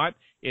it's not,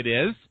 it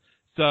is.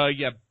 So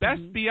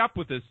best be up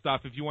with this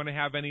stuff if you want to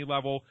have any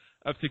level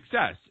of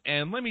success.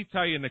 And let me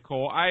tell you,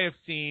 Nicole, I have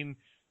seen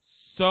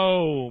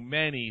so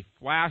many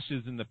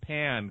flashes in the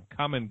pan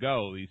come and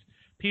go. These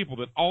people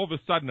that all of a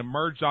sudden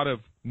emerge out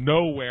of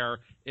nowhere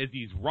as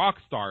these rock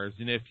stars.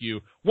 And if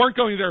you weren't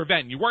going to their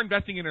event, and you weren't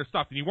investing in their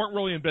stuff, and you weren't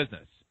really in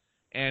business,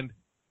 and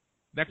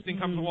next thing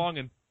comes along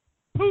and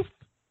poof.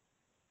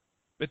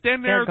 But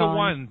then there are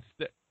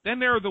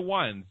the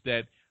ones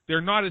that they're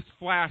not as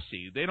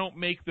flashy. They don't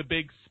make the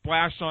big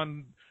splash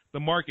on the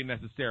market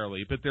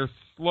necessarily, but they're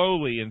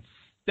slowly and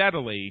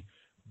steadily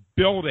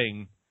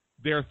building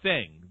their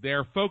thing.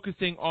 They're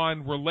focusing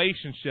on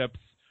relationships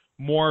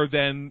more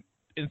than,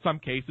 in some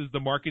cases, the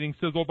marketing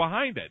sizzle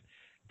behind it.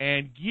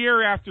 And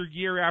year after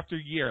year after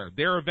year,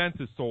 their events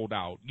is sold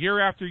out. Year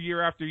after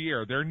year after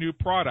year, their new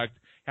product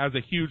has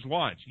a huge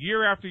launch.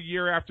 Year after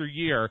year after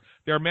year,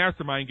 their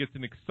mastermind gets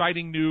an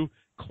exciting new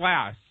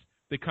class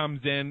that comes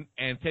in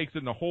and takes it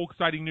in a whole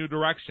exciting new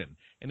direction.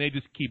 And they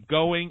just keep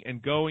going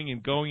and going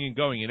and going and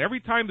going. And every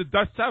time the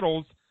dust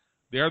settles,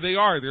 there they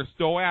are. They're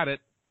still at it.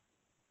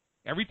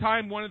 Every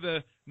time one of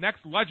the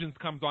next legends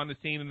comes on the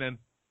scene, and then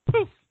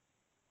poof,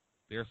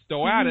 they're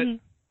still at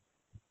it.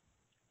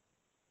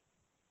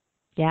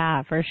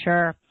 Yeah, for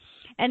sure.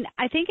 And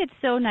I think it's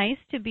so nice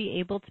to be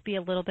able to be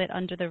a little bit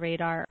under the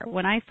radar.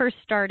 When I first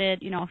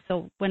started,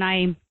 when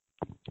I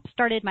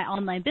started my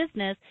online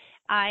business,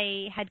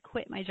 I had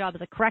quit my job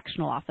as a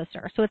correctional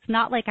officer. So it's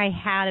not like I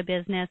had a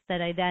business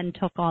that I then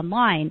took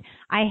online.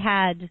 I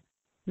had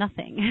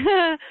nothing.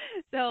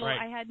 Right.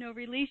 I had no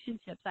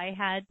relationships. I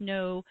had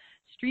no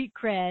street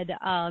cred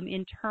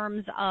in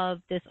terms of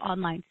this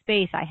online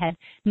space. I had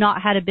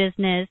not had a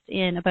business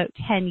in about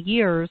 10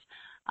 years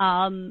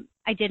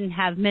I didn't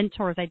have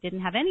mentors. I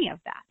didn't have any of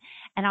that.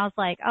 And I was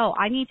like, oh,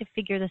 I need to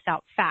figure this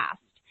out fast.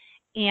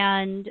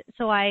 And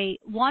so I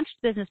launched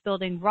Business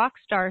Building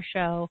Rockstar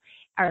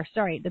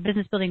the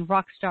Business Building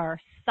Rockstar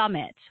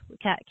Summit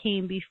that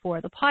came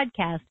before the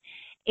podcast.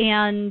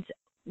 And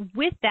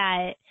with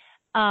that,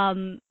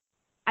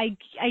 I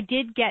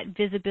did get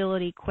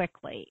visibility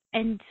quickly.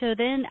 And so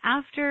then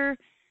after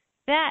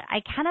that,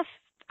 I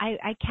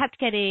kept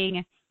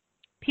getting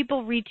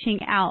people reaching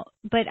out,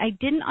 but I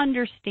didn't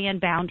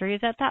understand boundaries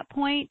at that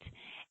point,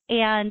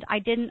 and I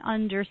didn't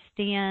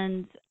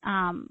understand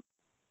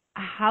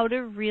how to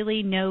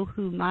really know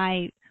who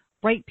my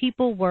right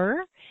people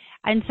were.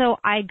 And so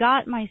I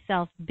got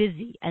myself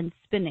busy and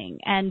spinning,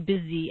 and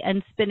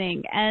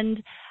I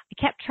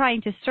kept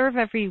trying to serve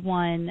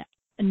everyone,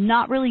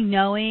 not really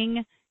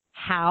knowing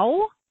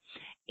how,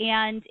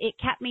 and it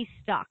kept me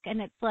stuck.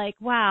 And it's like,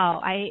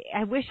 wow,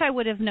 I wish I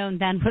would have known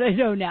then what I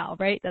know now,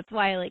 right? That's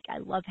why I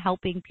love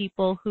helping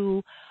people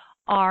who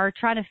are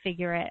trying to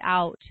figure it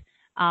out,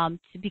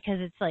 because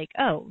it's like,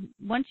 oh,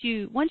 once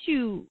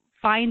you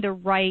find the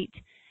right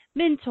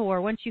mentor,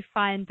 once you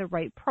find the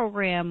right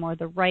program or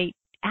the right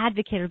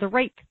advocate or the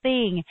right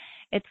thing,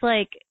 it's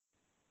like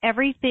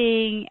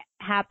everything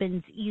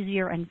happens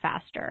easier and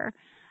faster.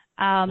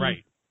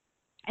 Right.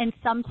 And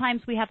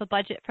sometimes we have a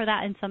budget for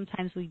that, and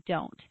sometimes we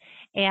don't.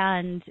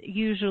 And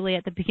usually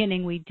at the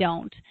beginning we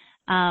don't.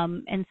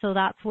 And so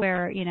that's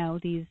where,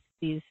 these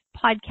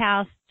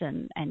podcasts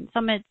and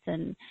summits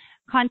and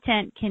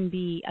content can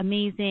be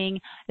amazing.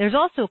 There's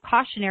also a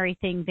cautionary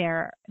thing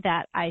there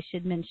that I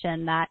should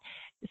mention, that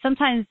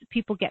sometimes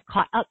people get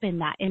caught up in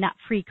that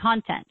free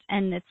content.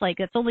 And it's like,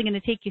 it's only going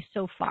to take you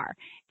so far.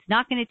 It's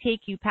not going to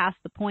take you past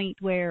the point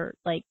where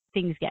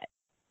things get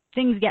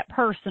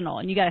personal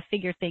and you got to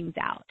figure things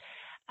out.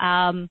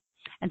 And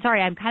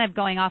sorry, I'm kind of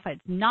going off. It's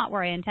not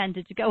where I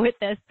intended to go with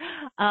this.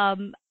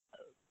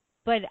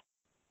 But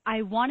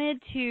I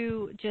wanted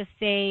to just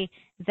say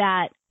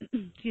that,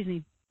 excuse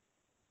me,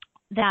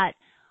 that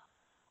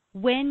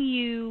with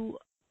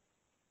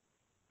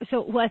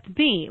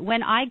me,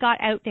 when I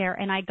got out there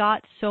and I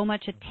got so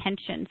much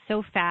attention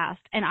so fast,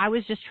 and I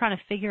was just trying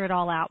to figure it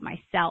all out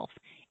myself,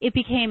 it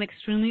became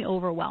extremely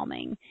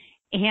overwhelming.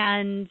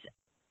 And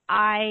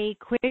I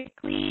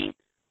quickly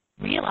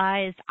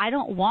realized I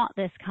don't want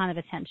this kind of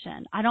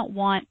attention. I don't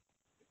want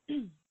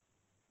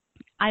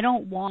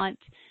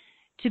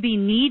to be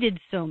needed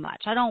so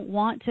much. I don't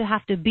want to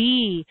have to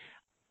be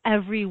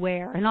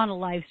everywhere and on a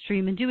live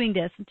stream and doing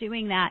this and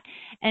doing that.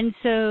 And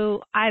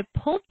so I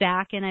pulled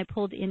back and I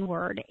pulled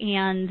inward.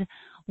 And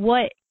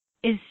what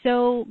is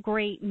so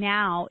great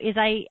now is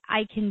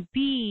I can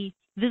be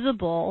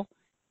visible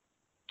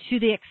to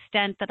the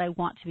extent that I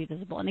want to be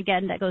visible. And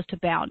again, that goes to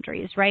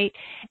boundaries, right?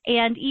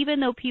 And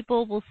even though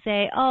people will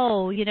say,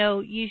 oh,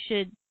 you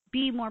should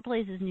be more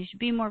places and you should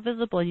be more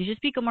visible and you should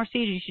speak on more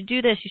stages, you should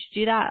do this, you should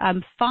do that,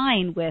 I'm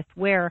fine with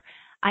where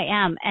I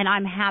am. And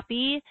I'm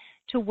happy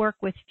to work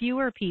with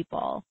fewer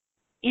people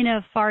in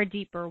a far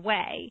deeper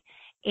way.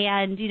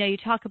 And, you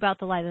talk about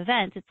the live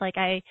events. It's like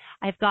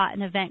I've got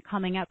an event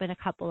coming up in a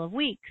couple of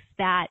weeks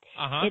that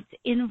it's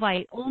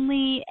invite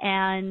only,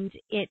 and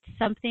it's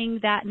something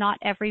that not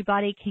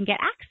everybody can get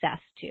access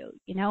to.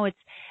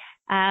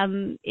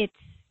 It's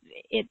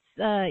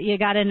you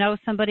got to know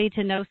somebody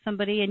to know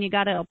somebody, and you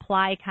got to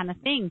apply kind of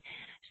thing.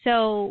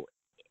 So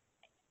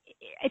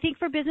I think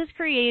for business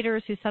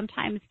creators who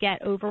sometimes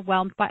get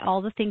overwhelmed by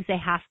all the things they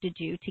have to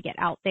do to get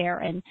out there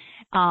and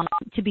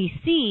to be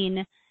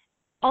seen,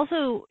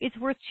 also, it's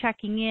worth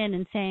checking in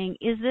and saying,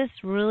 is this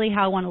really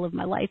how I want to live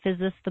my life? Is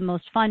this the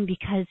most fun?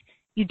 Because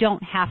you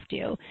don't have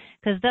to.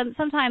 Because then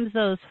sometimes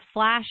those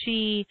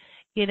flashy,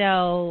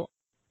 those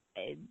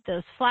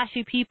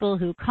flashy people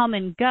who come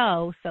and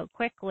go so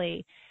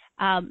quickly,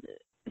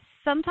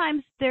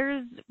 sometimes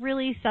there's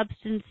really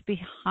substance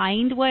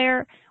behind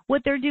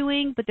what they're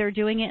doing, but they're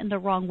doing it in the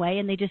wrong way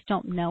and they just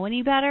don't know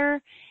any better.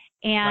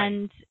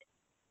 And,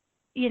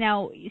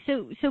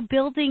 so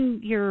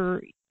building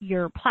your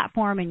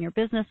platform and your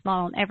business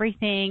model and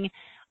everything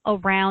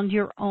around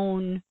your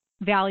own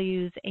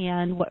values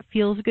and what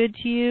feels good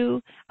to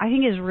you, I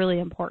think is really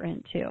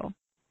important too.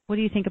 What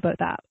do you think about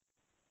that?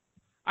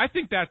 I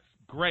think that's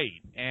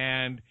great.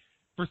 And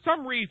for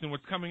some reason,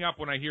 what's coming up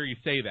when I hear you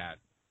say that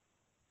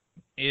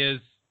is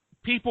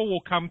people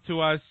will come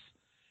to us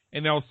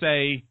and they'll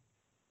say,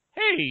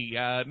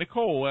 hey,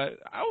 Nicole,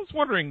 I was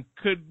wondering,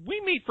 could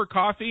we meet for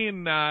coffee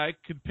and I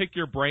could pick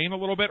your brain a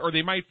little bit? Or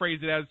they might phrase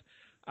it as,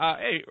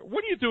 hey,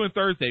 what are you doing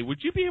Thursday?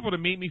 Would you be able to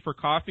meet me for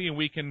coffee and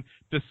we can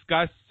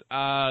discuss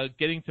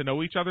getting to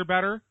know each other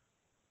better?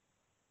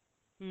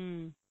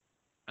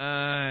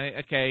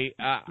 Okay.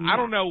 I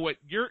don't know what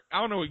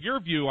your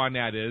view on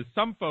that is.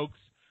 Some folks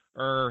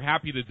are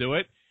happy to do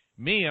it.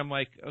 Me, I'm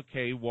like,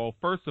 okay, well,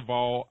 first of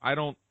all, I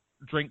don't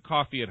drink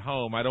coffee at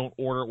home. I don't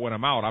order it when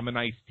I'm out. I'm an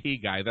iced tea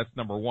guy. That's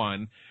number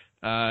one.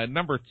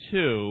 Number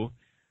two,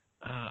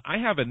 I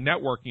have a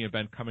networking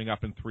event coming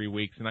up in 3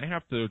 weeks, and I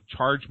have to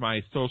charge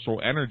my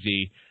social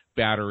energy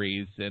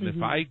batteries. And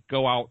if I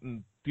go out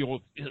and deal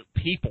with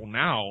people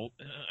now,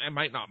 I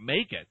might not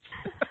make it.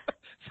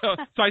 so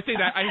I say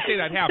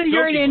that half. So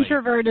you're an jokingly.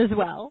 introvert as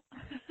well.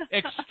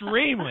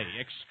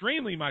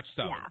 extremely much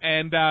so.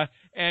 Yeah.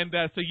 And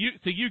so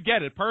you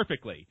get it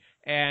perfectly.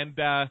 And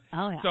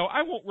so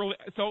I won't really.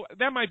 So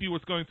that might be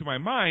what's going through my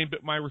mind,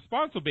 but my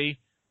response will be,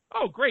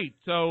 "Oh, great!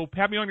 So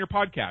have me on your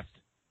podcast."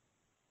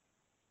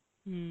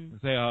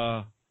 Say,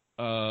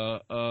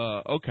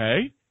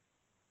 okay,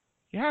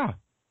 yeah,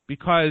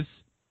 because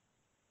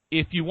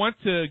if you want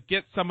to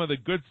get some of the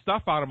good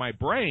stuff out of my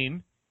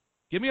brain,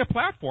 give me a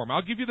platform.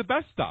 I'll give you the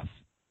best stuff.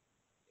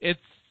 It's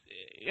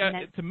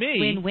to me,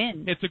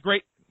 win-win. It's a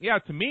great,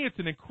 to me, it's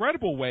an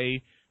incredible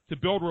way to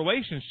build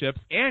relationships,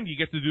 and you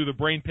get to do the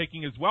brain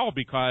picking as well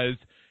because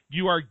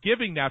you are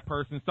giving that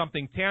person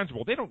something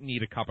tangible. They don't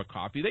need a cup of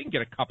coffee. They can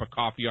get a cup of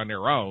coffee on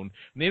their own,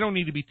 and they don't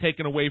need to be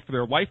taken away for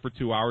their life for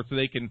 2 hours so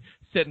they can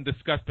sit and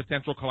discuss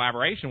potential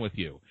collaboration with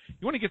you.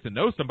 You want to get to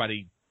know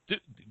somebody,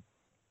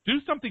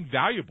 do something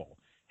valuable.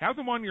 Have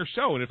them on your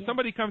show. And if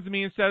somebody comes to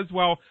me and says,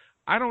 "Well,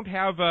 I don't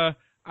have a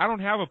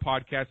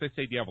podcast," I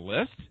say, "Do you have a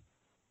list?"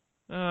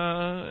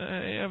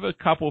 I have a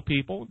couple of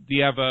people. Do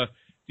you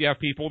have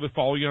people that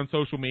follow you on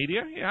social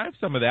media? Yeah, I have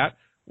some of that.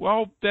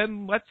 Well,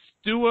 then let's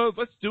do a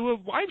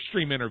live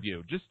stream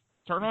interview. Just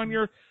turn on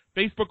your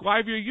Facebook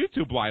Live, your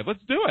YouTube Live.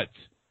 Let's do it.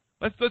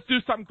 Let's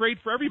do something great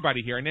for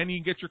everybody here, and then you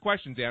can get your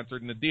questions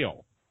answered in the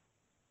deal.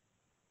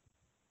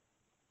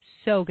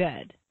 So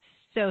good.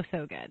 So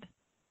good.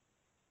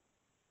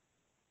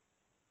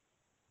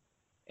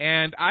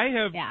 And I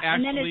have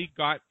actually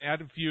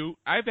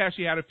I've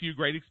actually had a few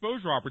great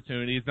exposure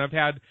opportunities, and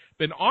I've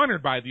been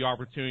honored by the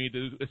opportunity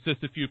to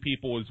assist a few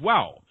people as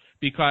well.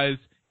 Because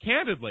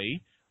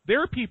candidly,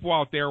 there are people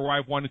out there where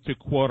I've wanted to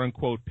quote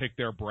unquote pick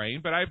their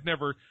brain, but I've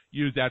never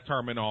used that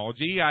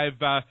terminology.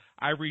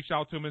 I've reached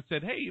out to them and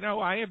said, "Hey,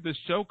 I have this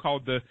show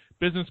called the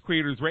Business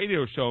Creators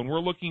Radio Show, and we're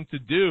looking to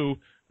do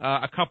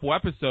a couple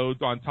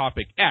episodes on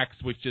topic X,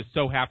 which just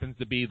so happens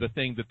to be the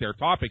thing that their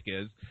topic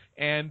is.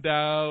 And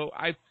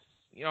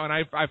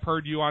I've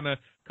heard you on a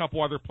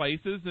couple other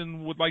places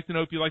and would like to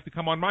know if you'd like to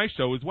come on my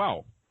show as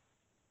well."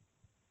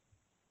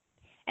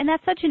 And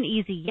that's such an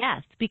easy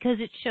yes, because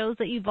it shows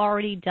that you've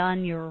already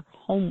done your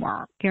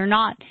homework.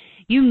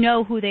 You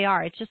know who they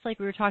are. It's just like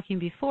we were talking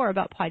before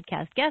about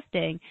podcast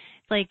guesting.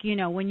 It's like,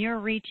 when you're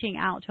reaching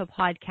out to a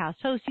podcast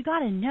host, you got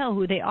to know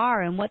who they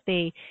are and what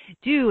they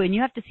do, and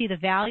you have to see the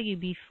value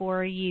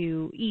before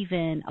you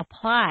even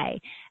apply.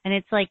 And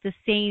it's like the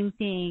same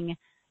thing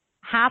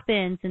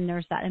happens, and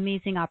there's that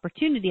amazing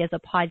opportunity as a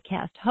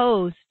podcast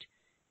host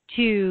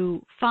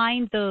to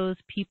find those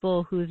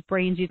people whose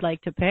brains you'd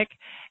like to pick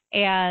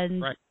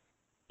and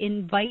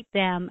invite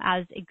them,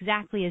 as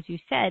exactly as you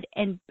said,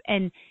 and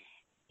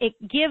it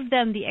give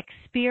them the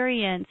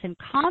experience and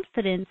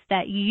confidence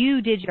that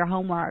you did your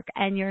homework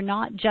and you're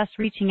not just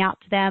reaching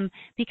out to them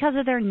because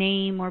of their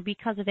name or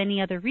because of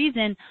any other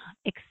reason,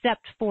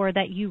 except for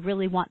that you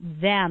really want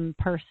them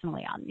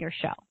personally on your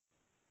show.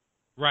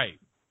 Right.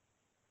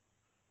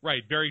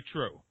 Very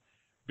true.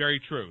 Very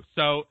true.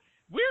 So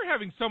we're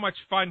having so much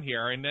fun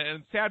here, and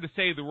it's sad to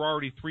say that we're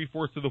already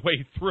 3/4 of the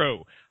way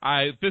through.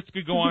 If this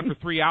could go on for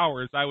 3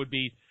 hours,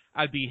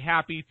 I'd be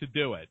happy to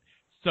do it.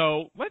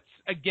 So let's,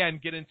 again,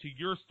 get into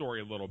your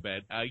story a little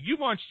bit. You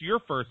launched your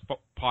first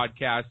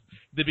podcast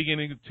at the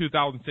beginning of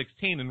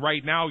 2016, and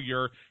right now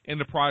you're in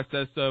the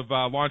process of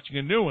launching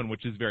a new one,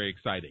 which is very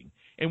exciting.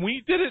 And when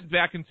you did it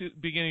back in the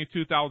beginning of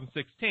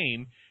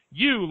 2016,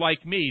 you,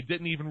 like me,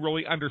 didn't even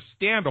really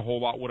understand a whole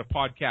lot what a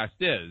podcast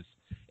is.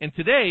 And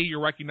today,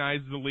 you're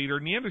recognized as a leader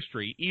in the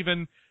industry,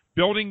 even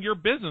building your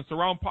business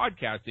around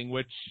podcasting,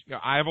 which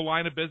I have a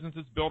line of business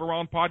that's built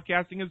around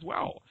podcasting as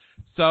well.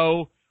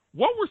 So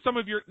what were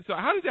so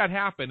how did that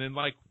happen? And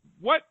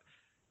what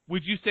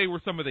would you say were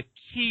some of the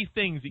key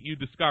things that you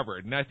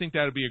discovered? And I think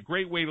that would be a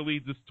great way to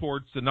lead this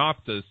towards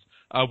synopsis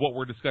of what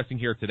we're discussing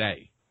here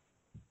today.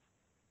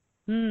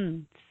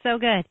 So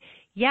good.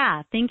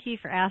 Yeah, thank you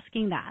for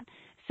asking that.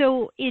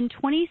 So in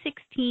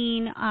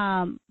 2016,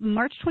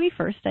 March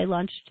 21st, I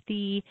launched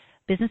the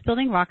Business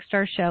Building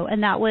Rockstar Show,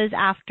 and that was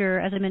after,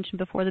 as I mentioned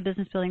before, the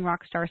Business Building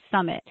Rockstar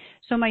Summit.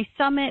 So my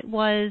summit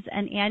was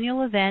an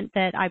annual event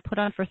that I put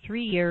on for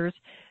 3 years.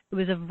 It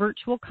was a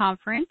virtual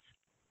conference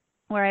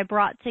where I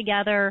brought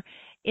together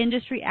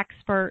industry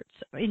experts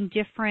in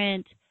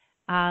different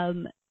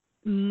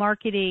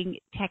marketing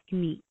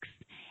techniques.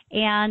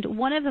 And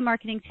one of the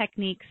marketing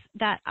techniques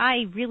that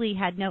I really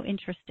had no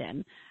interest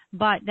in,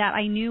 but that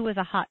I knew was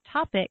a hot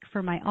topic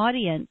for my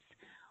audience,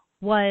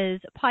 was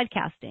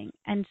podcasting.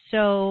 And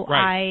so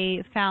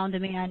I found a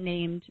man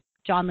named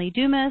John Lee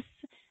Dumas.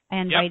 I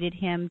invited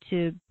him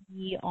to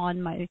be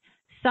on my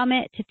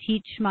summit to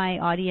teach my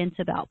audience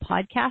about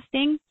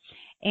podcasting.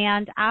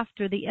 And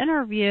after the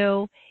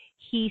interview,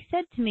 he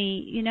said to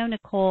me,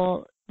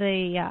 Nicole,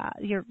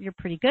 you're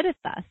pretty good at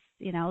this.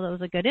 That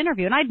was a good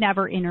interview. And I'd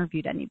never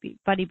interviewed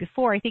anybody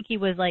before. I think he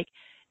was like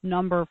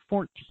number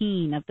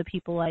 14 of the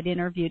people I'd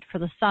interviewed for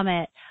the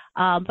summit.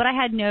 But I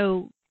had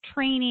no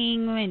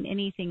training and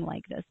anything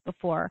like this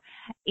before.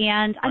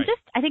 And Right.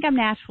 I think I'm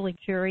naturally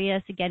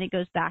curious. Again, it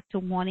goes back to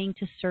wanting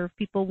to serve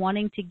people,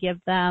 wanting to give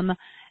them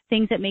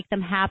things that make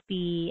them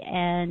happy,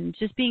 and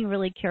just being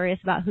really curious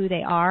about who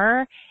they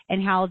are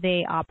and how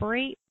they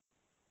operate.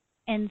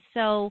 And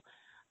so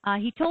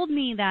he told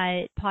me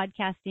that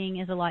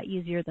podcasting is a lot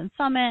easier than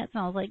summits,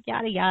 and I was like,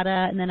 yada,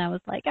 yada. And then I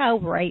was like, oh,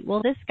 right,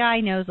 well, this guy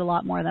knows a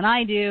lot more than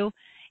I do,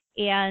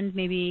 and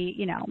maybe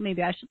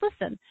I should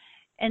listen.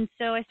 And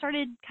so I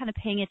started kind of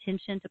paying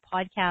attention to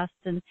podcasts,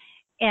 and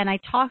I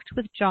talked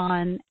with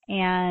John,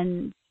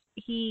 and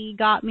he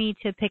got me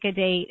to pick a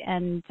date.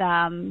 And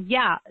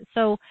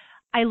so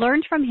I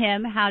learned from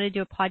him how to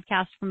do a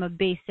podcast from a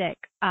basic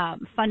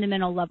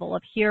fundamental level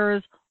of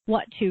here's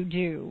what to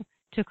do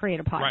to create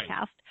a podcast.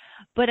 Right.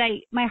 But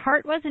my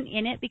heart wasn't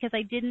in it because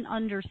I didn't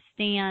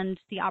understand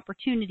the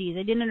opportunities.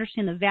 I didn't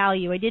understand the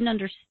value. I didn't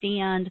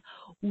understand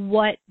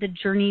what the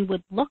journey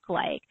would look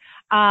like.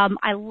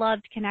 I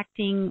loved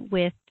connecting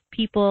with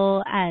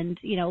people, and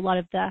a lot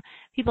of the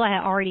people I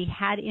already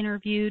had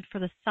interviewed for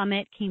the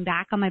summit came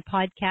back on my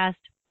podcast.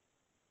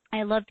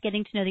 I loved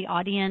getting to know the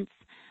audience.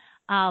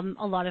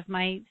 A lot of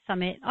my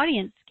summit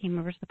audience came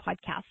over to the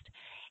podcast.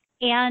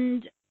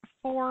 And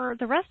for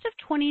the rest of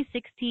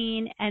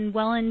 2016 and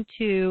well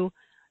into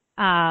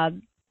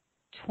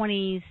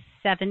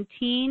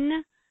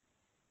 2017,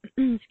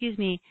 excuse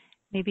me,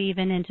 maybe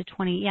even into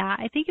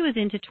I think it was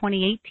into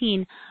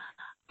 2018,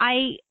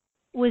 I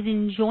was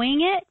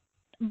enjoying it,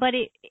 but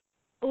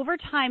over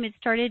time it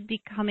started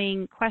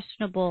becoming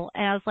questionable.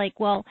 And I was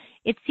like, well,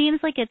 it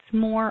seems like it's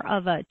more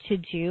of a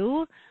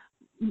to-do,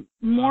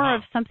 more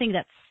of something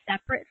that's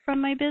separate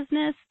from my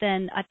business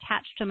than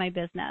attached to my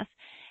business.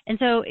 And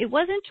so it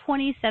wasn't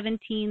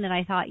 2017 that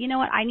I thought, you know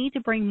what, I need to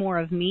bring more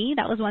of me.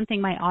 That was one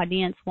thing my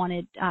audience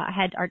wanted,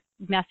 had our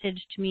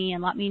message to me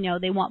and let me know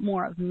they want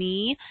more of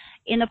me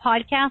in the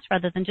podcast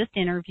rather than just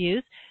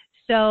interviews.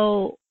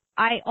 So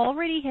I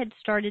already had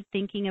started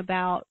thinking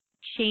about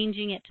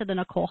changing it to the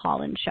Nicole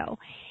Holland Show.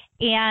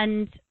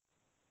 And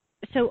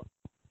so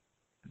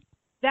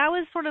that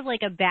was sort of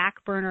like a back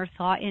burner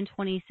thought in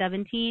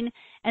 2017.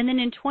 And then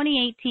in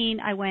 2018,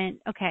 I went,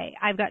 okay,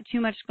 I've got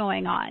too much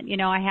going on.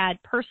 I had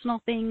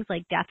personal things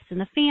like deaths in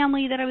the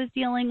family that I was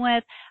dealing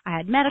with. I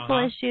had medical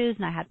issues,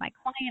 and I had my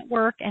client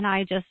work. And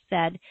I just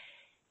said,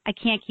 I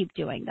can't keep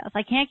doing this.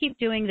 I can't keep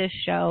doing this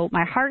show.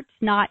 My heart's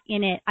not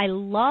in it. I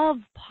love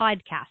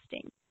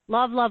podcasting.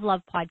 Love, love,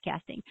 love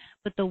podcasting.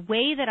 But the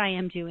way that I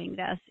am doing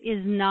this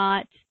is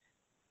not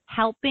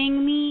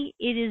helping me.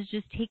 It is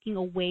just taking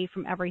away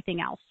from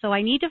everything else. So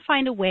I need to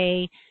find a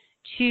way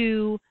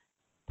to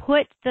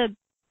put the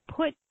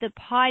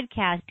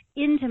podcast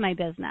into my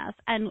business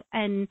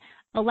and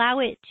allow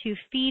it to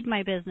feed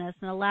my business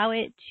and allow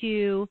it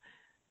to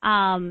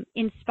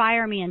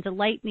inspire me and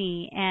delight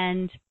me.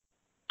 And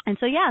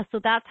so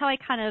that's how I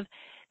kind of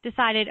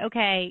decided,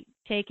 okay,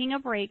 taking a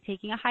break,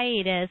 taking a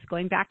hiatus,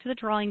 going back to the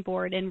drawing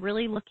board and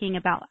really looking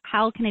about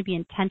how can I be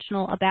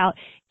intentional about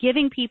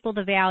giving people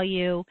the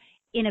value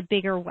in a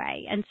bigger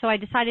way. And so I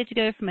decided to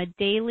go from a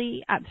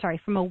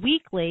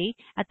weekly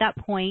at that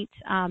point.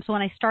 So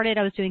when I started,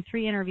 I was doing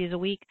 3 interviews a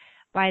week.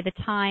 By the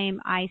time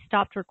I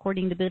stopped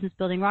recording the Business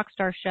Building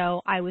Rockstar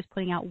Show, I was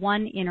putting out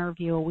 1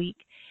 interview a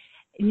week.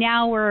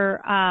 Now we're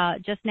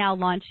just now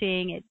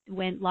launching. It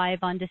went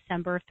live on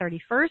December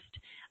 31st.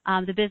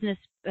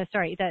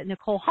 The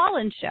Nicole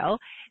Holland Show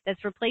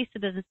that's replaced the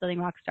Business Building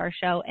Rockstar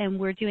Show, and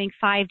we're doing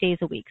 5 days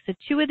a week. So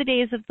 2 of the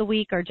days of the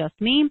week are just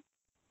me.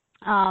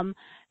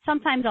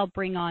 Sometimes I'll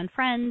bring on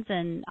friends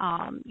and,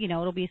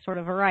 it'll be sort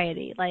of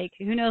variety. Like,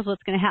 who knows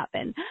what's going to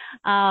happen.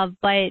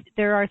 But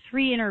there are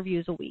 3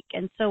 interviews a week.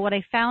 And so what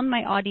I found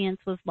my audience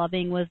was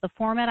loving was the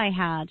format I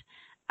had,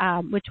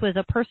 which was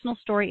a personal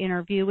story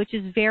interview, which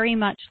is very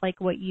much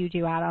like what you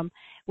do, Adam,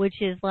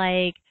 which is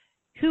like,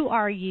 who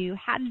are you?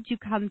 How did you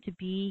come to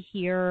be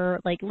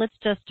here? Like, let's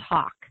just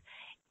talk.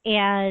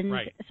 And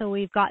So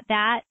we've got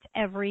that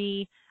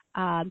every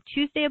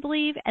Tuesday, I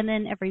believe. And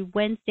then every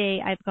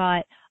Wednesday, I've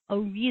got a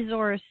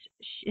resource.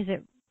 Is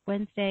it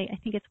Wednesday? I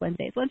think it's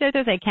Wednesday. It's Wednesday or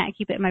Thursday. I can't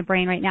keep it in my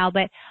brain right now.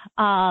 But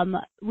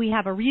we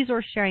have a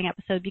resource sharing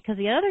episode, because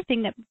the other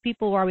thing that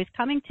people were always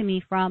coming to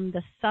me from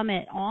the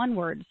summit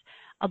onwards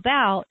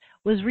about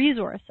was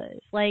resources.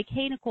 Like,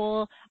 hey,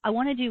 Nicole, I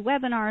want to do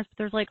webinars, but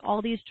there's like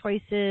all these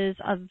choices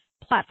of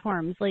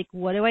platforms. Like,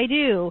 what do I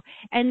do?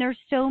 And there's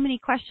so many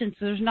questions.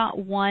 So there's not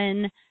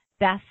one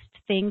best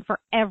thing for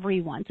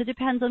everyone. So it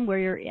depends on where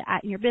you're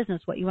at in your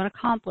business, what you want to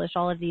accomplish,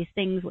 all of these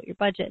things, what your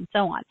budget, and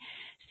so on.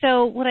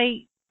 So what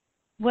I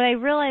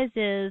realized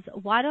is,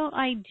 why don't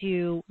I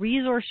do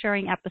resource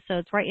sharing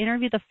episodes where I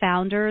interview the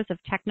founders of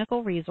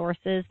technical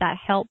resources that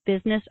help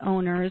business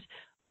owners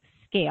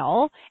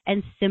scale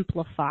and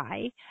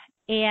simplify,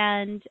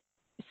 and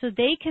so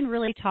they can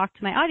really talk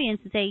to my audience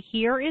and say,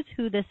 here is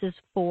who this is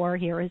for,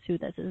 here is who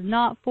this is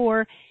not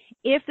for.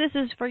 If this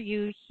is for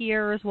you,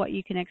 here's what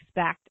you can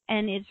expect.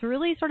 And it's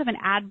really sort of an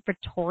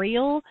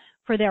advertorial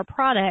for their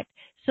product,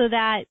 so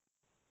that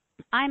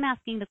I'm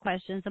asking the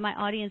questions that my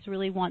audience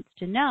really wants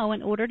to know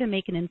in order to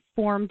make an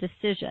informed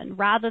decision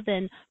rather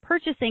than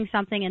purchasing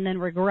something and then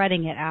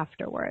regretting it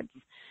afterwards.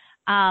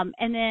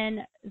 And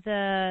then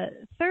the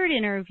third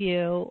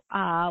interview,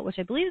 which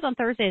I believe is on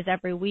Thursdays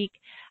every week,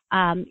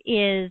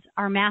 is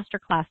our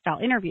masterclass style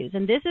interviews.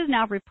 And this is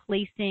now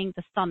replacing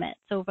the summit.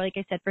 So like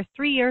I said, for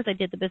 3 years, I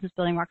did the Business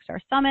Building Rockstar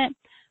Summit,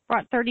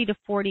 brought 30 to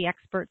 40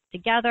 experts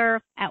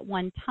together at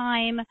one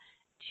time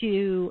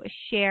to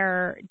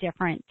share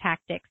different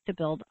tactics to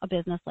build a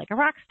business like a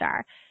rock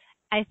star.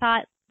 I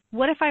thought,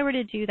 what if I were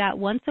to do that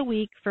once a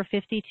week for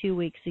 52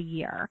 weeks a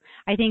year?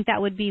 I think that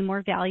would be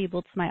more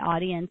valuable to my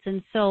audience.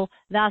 And so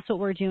that's what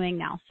we're doing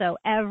now. So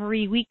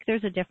every week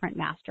there's a different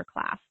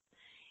masterclass.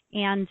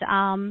 And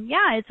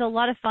yeah, it's a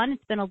lot of fun.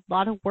 It's been a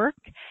lot of work.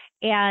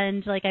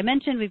 And like I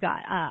mentioned, we've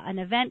got an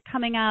event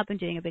coming up. I'm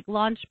doing a big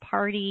launch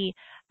party.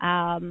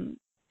 And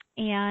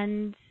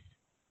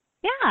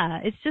yeah,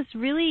 it's just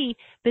really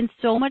been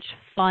so much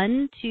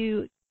fun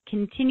to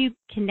continue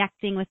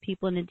connecting with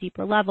people in a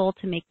deeper level,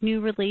 to make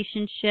new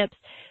relationships,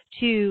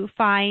 to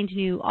find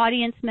new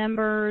audience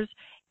members,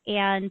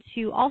 and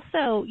to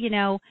also, you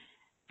know,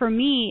 for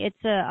me,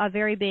 it's a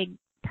very big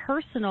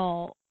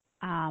personal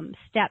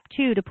step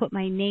too, to put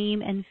my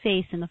name and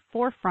face in the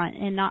forefront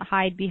and not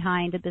hide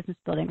behind a Business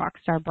Building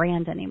Rockstar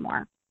brand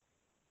anymore.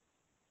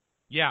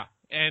 Yeah,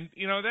 and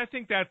you know, I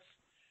think that's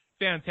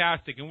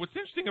fantastic. And what's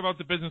interesting about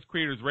the Business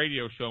Creators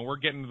Radio Show, and we're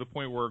getting to the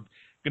point where we're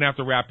going to have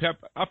to wrap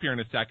up here in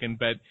a second,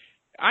 but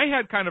I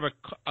had kind of a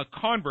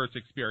converse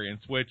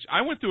experience, which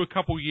I went through a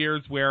couple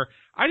years where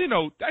I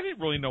didn't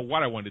really know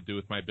what I wanted to do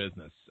with my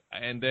business,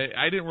 and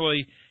I didn't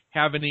really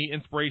have any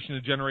inspiration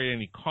to generate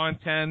any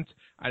content.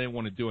 I didn't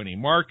want to do any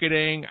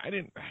marketing.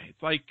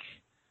 It's like,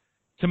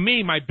 to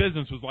me, my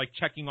business was like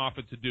checking off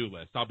a to-do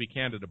list. I'll be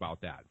candid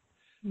about that.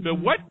 Mm-hmm. But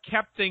what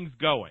kept things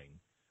going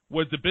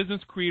was the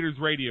Business Creators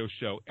Radio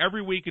Show.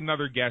 Every week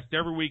another guest,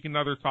 every week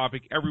another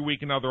topic, every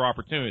week another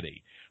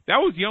opportunity. That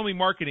was the only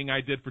marketing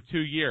I did for 2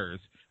 years,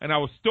 and I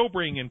was still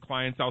bringing in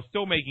clients, I was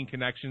still making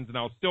connections, and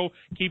I was still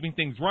keeping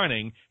things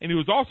running, and it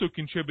was also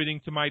contributing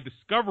to my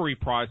discovery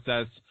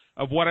process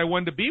of what I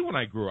wanted to be when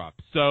I grew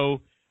up. So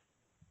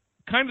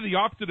kind of the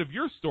opposite of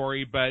your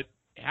story, but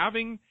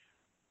having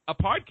a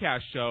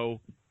podcast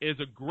show is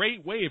a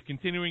great way of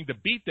continuing to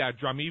beat that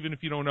drum, even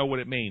if you don't know what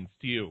it means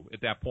to you at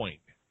that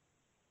point.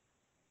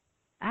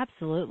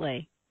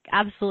 Absolutely.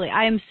 Absolutely.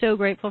 I am so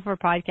grateful for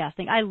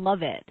podcasting. I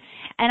love it.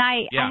 And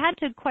I had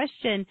to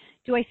question,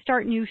 do I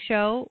start a new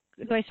show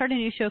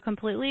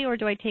completely, or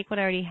do I take what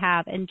I already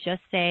have and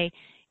just say,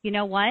 you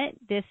know what,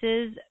 this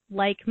is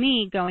like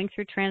me going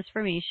through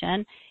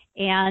transformation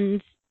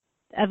and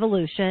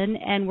evolution,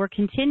 and we're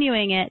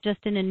continuing it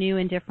just in a new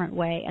and different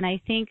way. And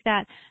I think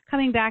that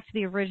coming back to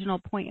the original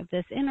point of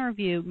this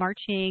interview,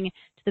 marching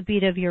to the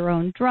beat of your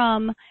own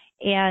drum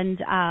and,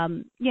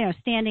 you know,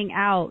 standing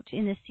out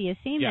in the sea of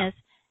sameness,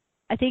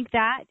 I think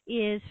that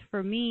is,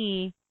 for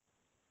me,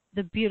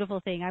 the beautiful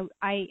thing.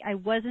 I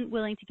wasn't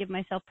willing to give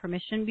myself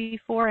permission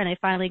before, and I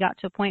finally got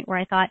to a point where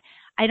I thought,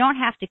 I don't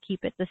have to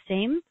keep it the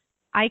same.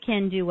 I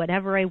can do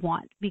whatever I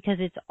want, because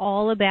it is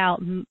all about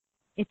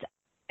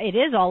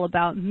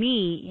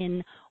me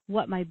in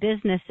what my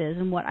business is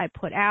and what I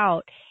put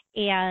out.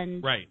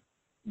 And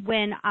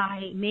when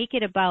I make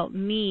it about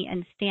me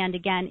and stand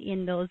again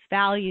in those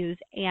values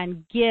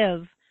and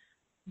give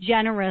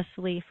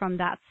generously from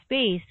that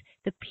space,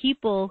 the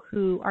people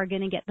who are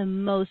going to get the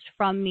most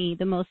from me,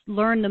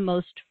 learn the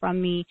most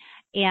from me,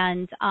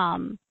 and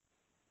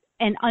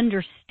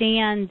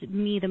understand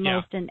me the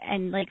most,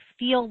 and like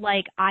feel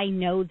like I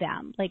know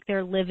them, like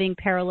they're living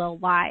parallel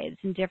lives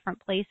in different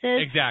places.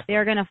 Exactly.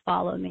 They're going to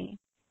follow me.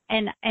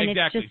 And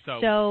it's just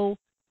so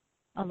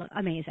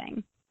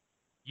amazing.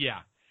 Yeah.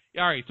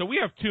 All right, so we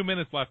have 2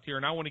 minutes left here,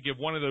 and I want to give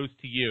one of those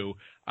to you.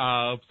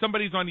 If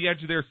somebody's on the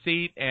edge of their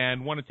seat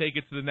and want to take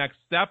it to the next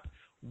step,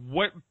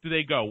 what do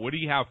they go? What do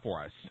you have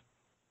for us?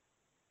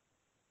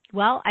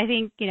 Well, I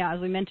think, you know, as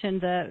we mentioned,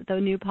 the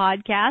new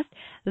podcast,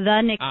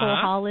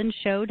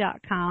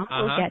 thenicolehollandshow.com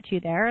will get you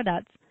there.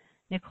 That's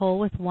Nicole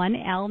with one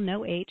L,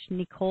 no H,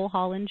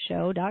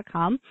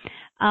 NicoleHollandShow.com.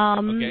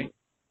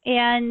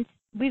 And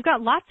we've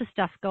got lots of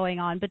stuff going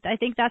on, but I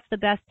think that's the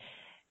best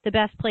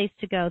place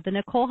to go. The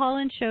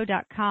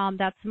NicoleHollandShow.com,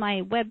 that's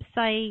my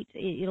website.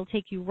 It'll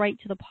take you right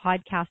to the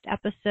podcast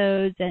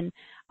episodes, and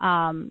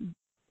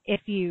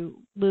if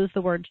you lose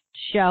the word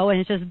show and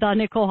it's just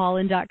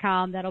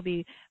thenicoleholland.com, that'll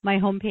be my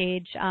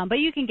homepage. But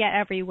you can get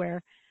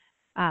everywhere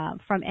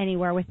from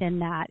anywhere within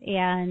that.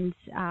 And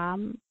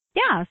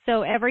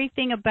so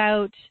everything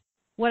about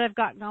what I've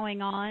got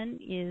going on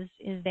is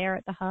there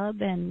at the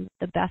hub, and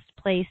the best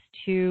place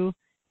to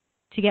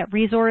get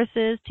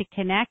resources, to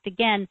connect.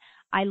 Again,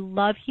 I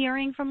love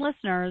hearing from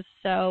listeners,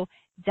 so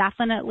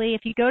definitely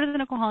if you go to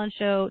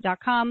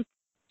thenicolehollandshow.com,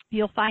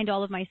 you'll find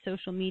all of my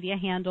social media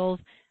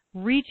handles.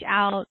 Reach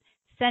out,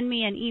 send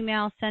me an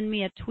email, send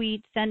me a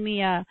tweet, send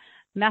me a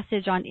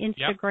message on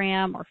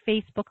Instagram or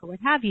Facebook or what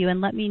have you,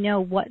 and let me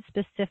know what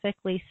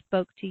specifically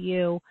spoke to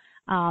you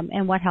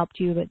and what helped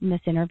you in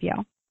this interview.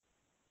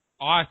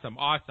 Awesome.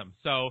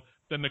 So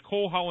the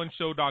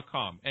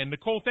NicoleHollandshow.com. And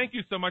Nicole, thank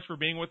you so much for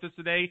being with us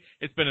today.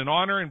 It's been an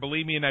honor, and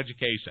believe me, an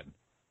education.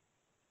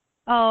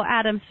 Oh,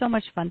 Adam, so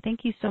much fun.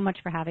 Thank you so much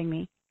for having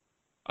me.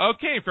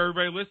 Okay, for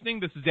everybody listening,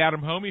 this is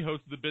Adam Homey,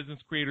 host of the Business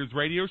Creators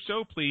Radio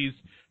Show. Please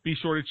be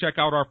sure to check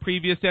out our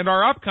previous and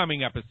our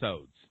upcoming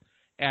episodes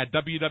at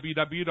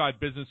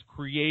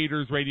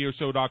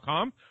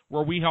www.businesscreatorsradioshow.com,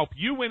 where we help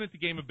you win at the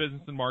game of business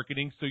and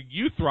marketing so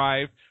you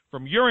thrive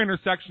from your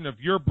intersection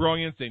of your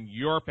brilliance and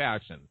your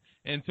passion.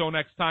 Until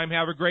next time,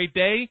 have a great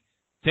day.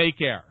 Take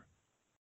care.